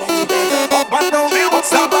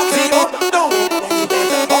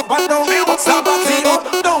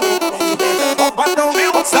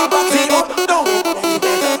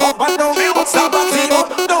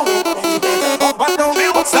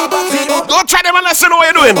 Don't try them unless you know what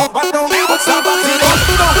you're doing.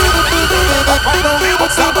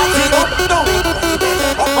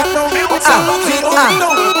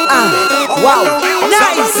 Wow,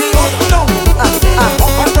 nice.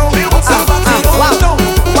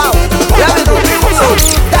 Wow, there we go.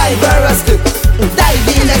 Diverse,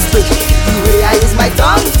 diving expert. The way I use my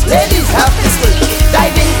tongue, ladies have this way.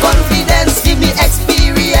 Diving confidence, give me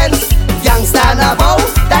experience. Youngster about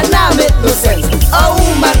that now make no sense. A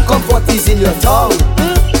woman comfort is in your tongue.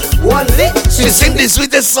 One lick, she sing the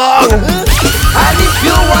sweetest song. And if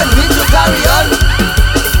you want me to carry on,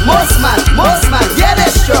 most man, get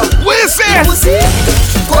it strong. We say, pussy,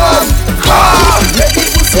 come, make it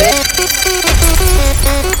pussy.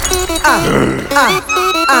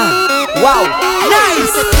 Wow,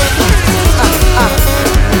 nice.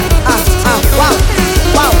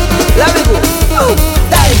 Wow, let me go.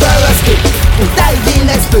 Diverse, diving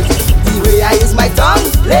expert. The way I use my tongue,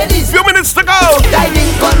 ladies. Few minutes to go.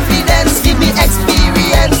 Diving confidence, give me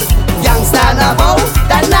experience. Youngster about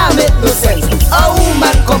that now make no sense. A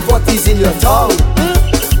woman comfort is in your tongue.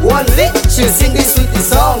 One lick, she'll sing this sweetest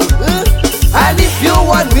song. And if you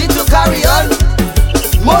want me to carry on,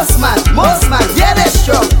 most man, get it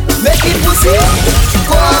strong. Make it pussy,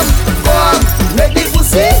 come, make it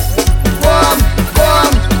pussy, come,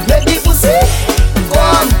 make it pussy,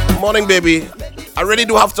 come. Morning, baby. I really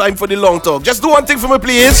do have time for the long talk. Just do one thing for me,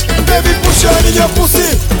 please. Baby, push on in your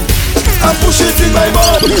pussy and push it in my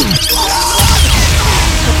mouth.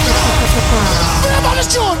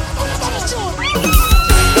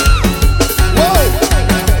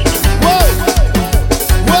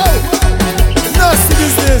 Nasty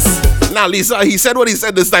business. Now, Lisa, he said what he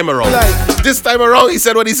said this time around. This time around, he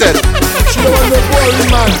said what he said. She don't want no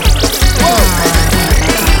boring man.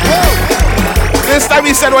 This time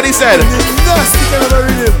he said what he said. Nasty kind of a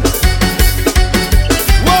rhythm.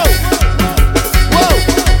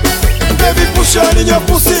 Baby, push on in your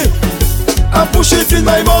pussy and push it in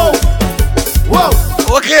my mouth. Wow.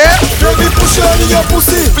 Okay. Baby, push on in your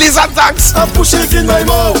pussy. Please and thanks. And push it in my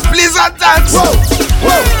mouth. Please and thanks. Wow.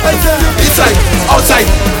 I tell you. Inside, outside,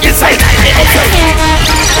 inside,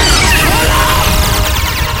 outside.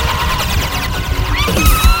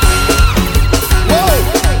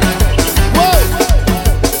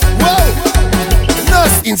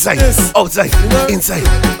 inside, outside, inside,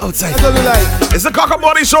 outside. That's what we like. It's the Cock and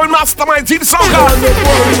Body Show in Mastermind Team Soca.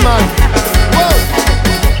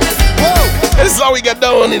 This is how we get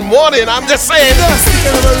down in the morning. I'm just saying.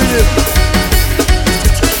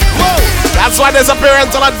 That's why there's a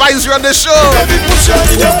parental advisory on the show. Baby, push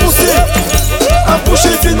it in your pussy and push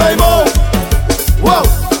it in my mouth. Wow,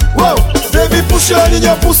 wow. Baby, push it in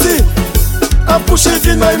your pussy and push it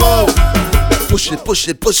in my mouth. Push it, push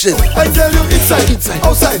it, push it. I tell you inside, inside,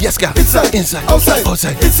 outside, yes, girl. Inside, inside, outside,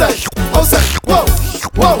 outside, inside, outside. Wow,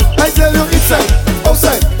 wow. I tell you inside,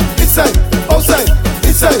 outside, inside, outside,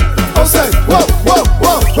 inside, outside. Wow, wow,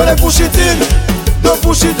 wow. When I push it in, don't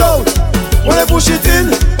push it out. When I push it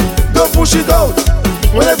in, don't push it out.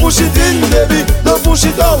 When I push it in, baby, don't push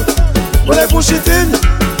it out. When I push it in,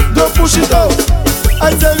 don't push it out.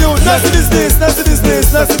 I tell you, nasty business, nasty business,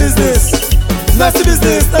 nasty business. Nasty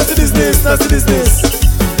business, nasty business, nasty business.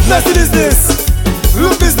 Nasty business,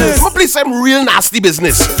 real business. I'm gonna play some real nasty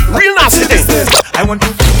business. Real nasty thing. I want to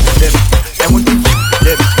them. I want to them.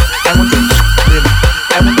 I want to them.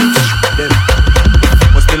 I want to them.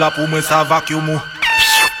 Moi c'était là pour moi ça vacuum. Moi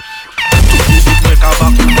qu'à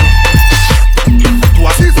vacuum.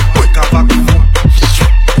 Toi c'est moi qu'à vacuum.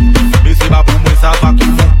 Mais c'est pas pour moi ça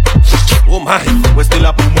vacuum. Oh my. Moi c'était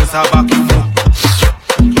là pour moi ça vacuum.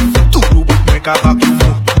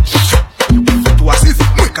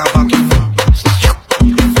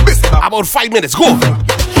 About 5 minutes, go. I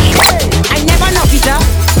never knock it up,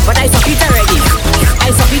 but I suck it already.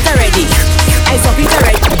 I suck it already. I suck it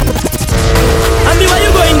already. Andy, where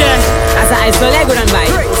you going there? I said I slowly go and buy.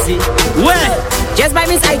 See? Where? Just buy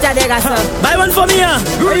Miss Aita there, sir. Buy one for me, huh?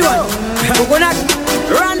 Where you want? Coconut,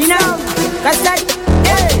 run now, custard.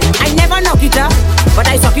 I never knock it up, but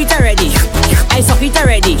I suck it already. I suck it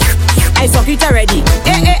already. I suck it already.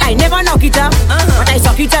 I never knock it up, but I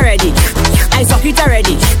suck it already. I suck it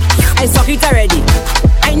already. I suck it already.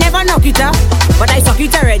 I never knock it up, but I suck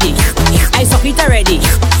it already. I suck it already.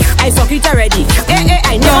 I suck it already.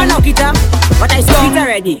 I never knock it up, but I suck it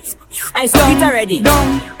already. I suck it already.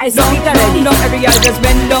 I suck it already. Every girl just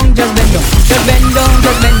bend down, just bend down, just bend down,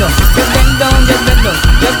 just bend down, just bend down, just bend down,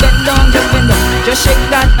 just bend down, just bend down. Just shake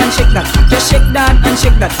that and shake that. Just shake that and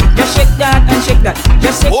shake that. Just shake that and shake that.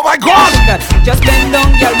 Just shake. Oh my God! Just bend down,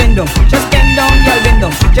 girl, bend down. Just bend down, girl, bend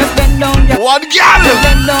down. Just bend down, girl. One girl. Just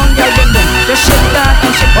bend down, girl, bend down. Just shake that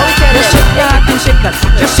and shake that. Just shake that and shake that.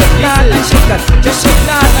 Just shake that and shake that. Just shake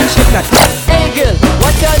that and shake that. Hey girl,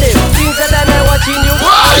 what's your name? Since that time I'm watching you,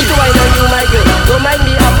 I do I know you, my girl. Don't mind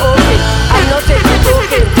me, I'm okay. I'm not taking it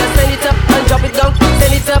okay. Just send it up and drop it down.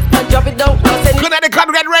 Send it up and drop it down. Good night, the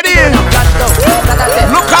get ready.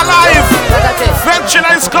 Look alive. Venture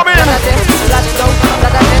is coming. Flat down,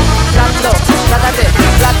 flat down, flat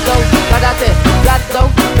down,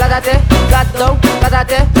 flat down, flat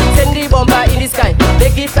down. Send the bomber in the sky.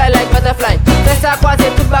 Make it fly like butterfly. Press a quasi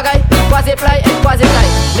tout bagay, quasi fly and quasi fly.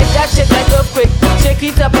 Make that shit like earthquake. Shake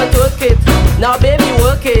it up and twerk it. Now baby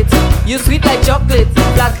work it. You sweet like chocolate.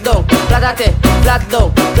 Flat down, flat down, flat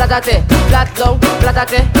down, flat down, flat down, flat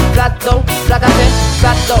down, flat down, flat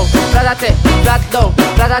down.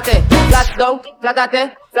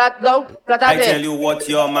 I tell you what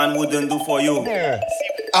your man wouldn't do for you.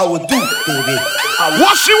 I would do, baby.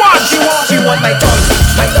 What she want? She want my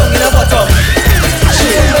tongue in her bottom. She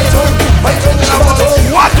want my tongue in her bottom.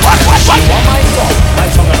 What? She want my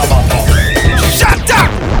tongue in her bottom. Shut up!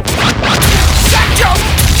 Shut up!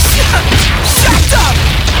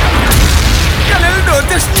 You little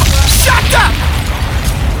notice. Shut up!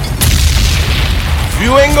 If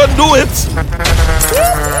you ain't gonna do it,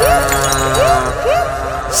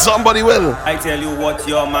 somebody will. I tell you what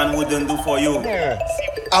your man wouldn't do for you.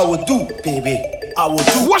 I would do, baby. I would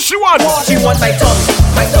do. What she want? She want my tongue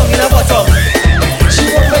in her bottom.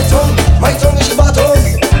 She want my tongue in her bottom.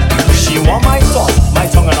 She want my tongue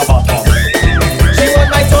in her bottom. She want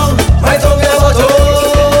my tongue in her bottom.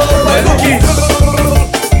 My lookie.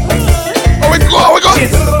 Oh, we go.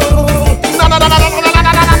 No.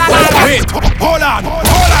 Wait, hold on.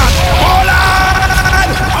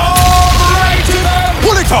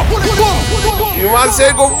 Pull it up. You want to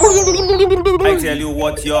say go? I tell you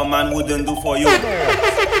what your man wouldn't do for you.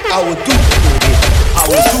 I would do, baby. I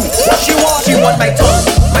would do. What she want? She want my tongue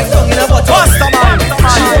in her bottom. Master man.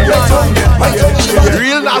 She want my tongue in her bottom.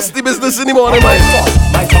 Real nasty business in the morning, man.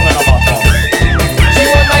 My tongue in her bottom. She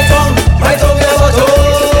want my tongue in her bottom.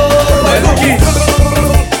 My lookie.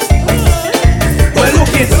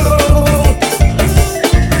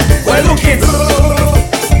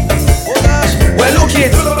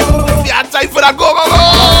 Yeah, time for that. Go.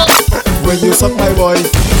 When you suck my boy,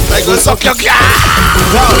 like I go suck your cat.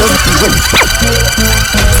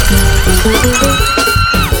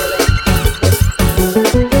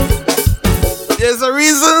 There's a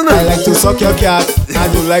reason. I like to suck your cat,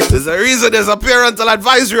 and you like. There's a reason. There's a parental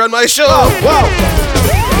advisory on my show. Wow.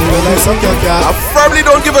 You like suck your cat. I firmly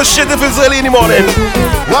don't give a shit if it's early in the morning.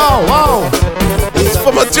 Wow. It's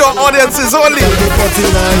for mature audiences only. 29.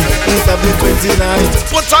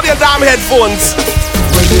 Put on your damn headphones.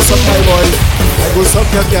 When you suck my boy, I go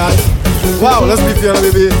suck your cat. Wow, let's be fair,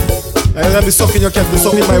 baby. I will be sucking your cat, be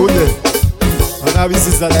sucking my wood then. And I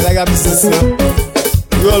business that I like a business.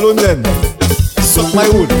 You alone then. Suck my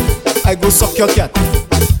wood, I go suck your cat.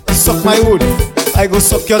 Suck my wood, I go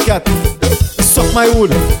suck your cat. Suck my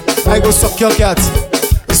wood, I go suck your cat.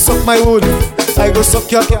 Suck my wood, I go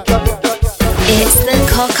suck your cat. It's the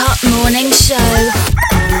Cock Up Morning Show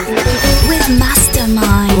with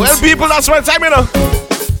Mastermind. Well, people, that's my time, you know.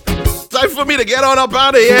 Time for me to get on up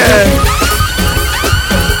out of here.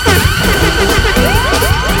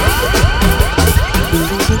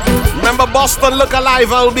 Remember, Boston Look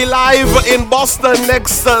Alive. I'll be live in Boston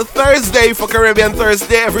next Thursday for Caribbean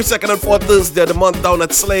Thursday. Every second and fourth Thursday of the month down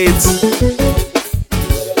at Slade's.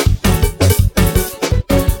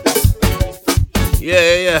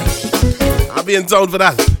 Yeah. I'll be in town for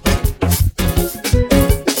that.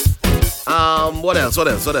 What else?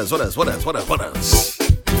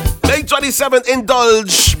 May 27th,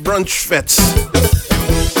 Indulge Brunch Fest.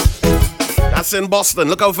 That's in Boston.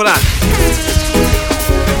 Look out for that.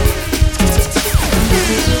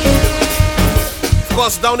 Of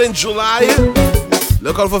course, down in July,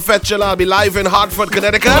 look out for Fetchel. I'll be live in Hartford,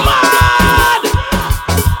 Connecticut.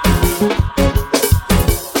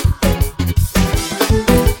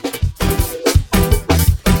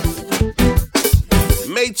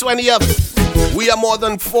 May 20th, We Are More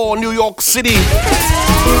Than Four, New York City.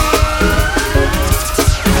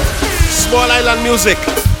 Small Island Music.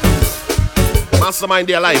 Mastermind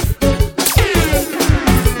their life.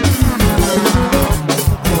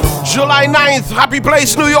 July 9th, Happy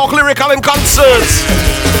Place, New York Lyrical and Concerts.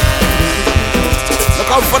 Look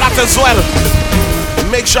out for that as well.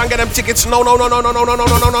 Make sure and get them tickets. No.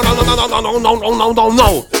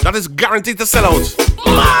 That is guaranteed to sell out.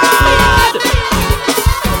 Mad!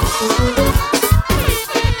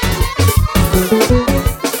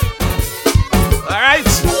 Alright,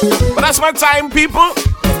 but that's my time, people.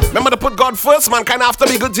 Remember to put God first. Mankind have to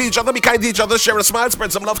be good to each other, be kind to each other, share a smile,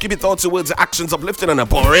 spread some love, keep your thoughts, your words, your actions uplifting and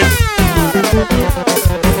empowering.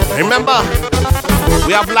 Remember,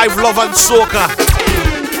 we have life, love, and soca.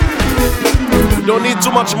 We don't need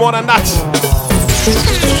too much more than that.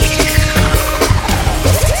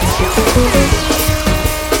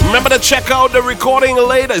 Remember to check out the recording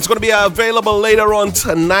later. It's going to be available later on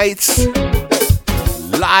tonight.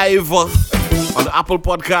 Live on the Apple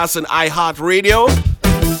Podcasts and iHeartRadio.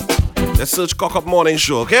 Let's search Cock Up Morning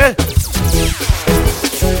Show, okay?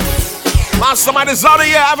 Mastermind is out of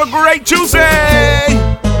here. Have a great Tuesday.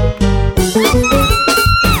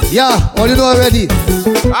 Yeah, all you know already.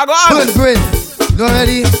 I go on. Brain. You know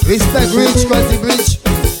already. Respect Rich, Quality Bridge.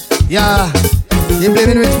 Yeah, you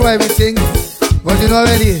blaming Rich for everything. But you know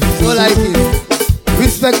already. So like it.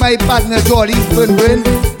 Respect my partner Jordy, Brain.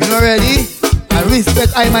 You know already. And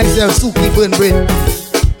respect I myself, Suki Brain.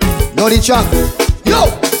 Know the track. Yo,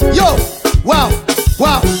 wow.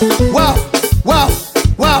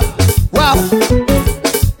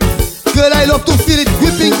 Girl, I love to feel it,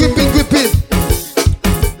 gripping.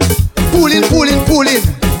 Pulling.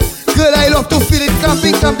 Girl, I love to feel it,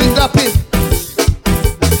 clamping. Clamping.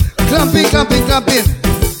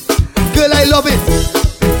 Girl, I love it.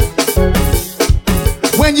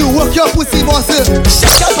 When you work your pussy muscle.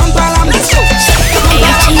 Shut your pam pam, let's go.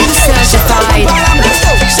 18 certified.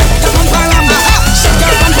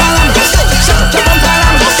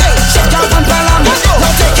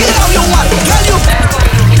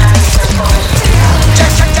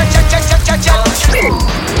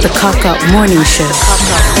 The Cock Up Morning Show.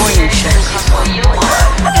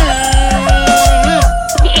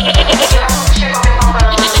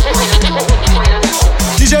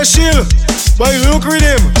 DJ Shield, boy, look with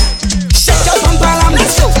him. Shut your pam pam,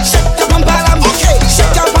 let's go. Shut your pam pam, okay.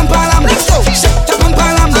 Shut your pam pam, let's go. Shut your pam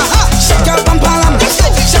pam, shut your pam pam, let's go.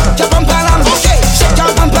 Shut your pam pam, okay. Shut your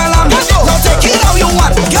pam pam, let's go. Now take it how you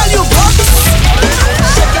want, girl, you got.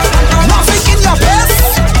 Shut your pam pam, nothing in your face.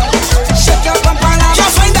 Shut your pam pam,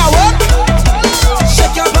 can't find that work.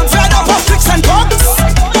 Shut your pam, fed up of tricks and bugs.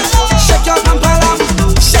 Shut your pam pam,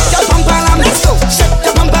 let's go. Shut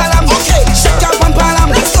your pam pam, okay. Shut your pam pam,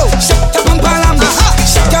 let's go. Shut your pam pam,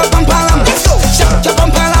 shut your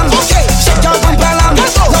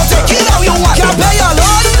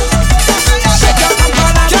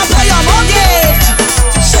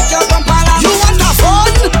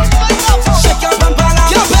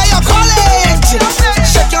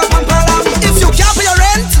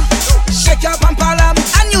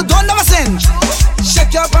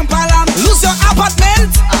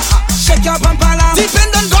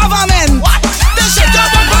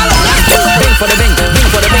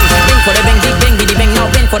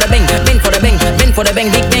for the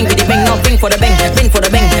bang, big bang, biddy bang, now bing for the bang, bing for the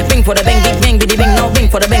bang, bing for the bang, big bang, biddy bang, now bing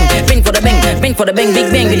for the bang, bing for the bang, bing for the bang,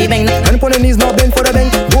 big bang, biddy bang. And upon the knees now bend for the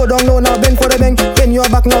bang, go down low now bend for the bang, bend your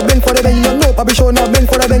back now bend for the bang, you know Papi show now bend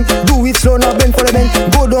for the bang, do it slow now bend for the bang,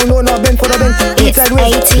 go down low now bend for the bang. It's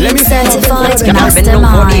 18 certified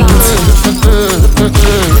mastermind.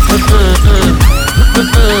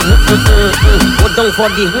 Go down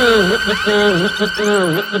for the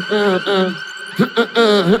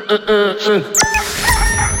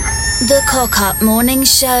The Cock Up Morning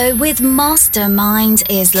Show with Mastermind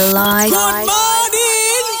is live. Good morning!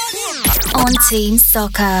 On Team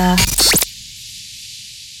Soccer.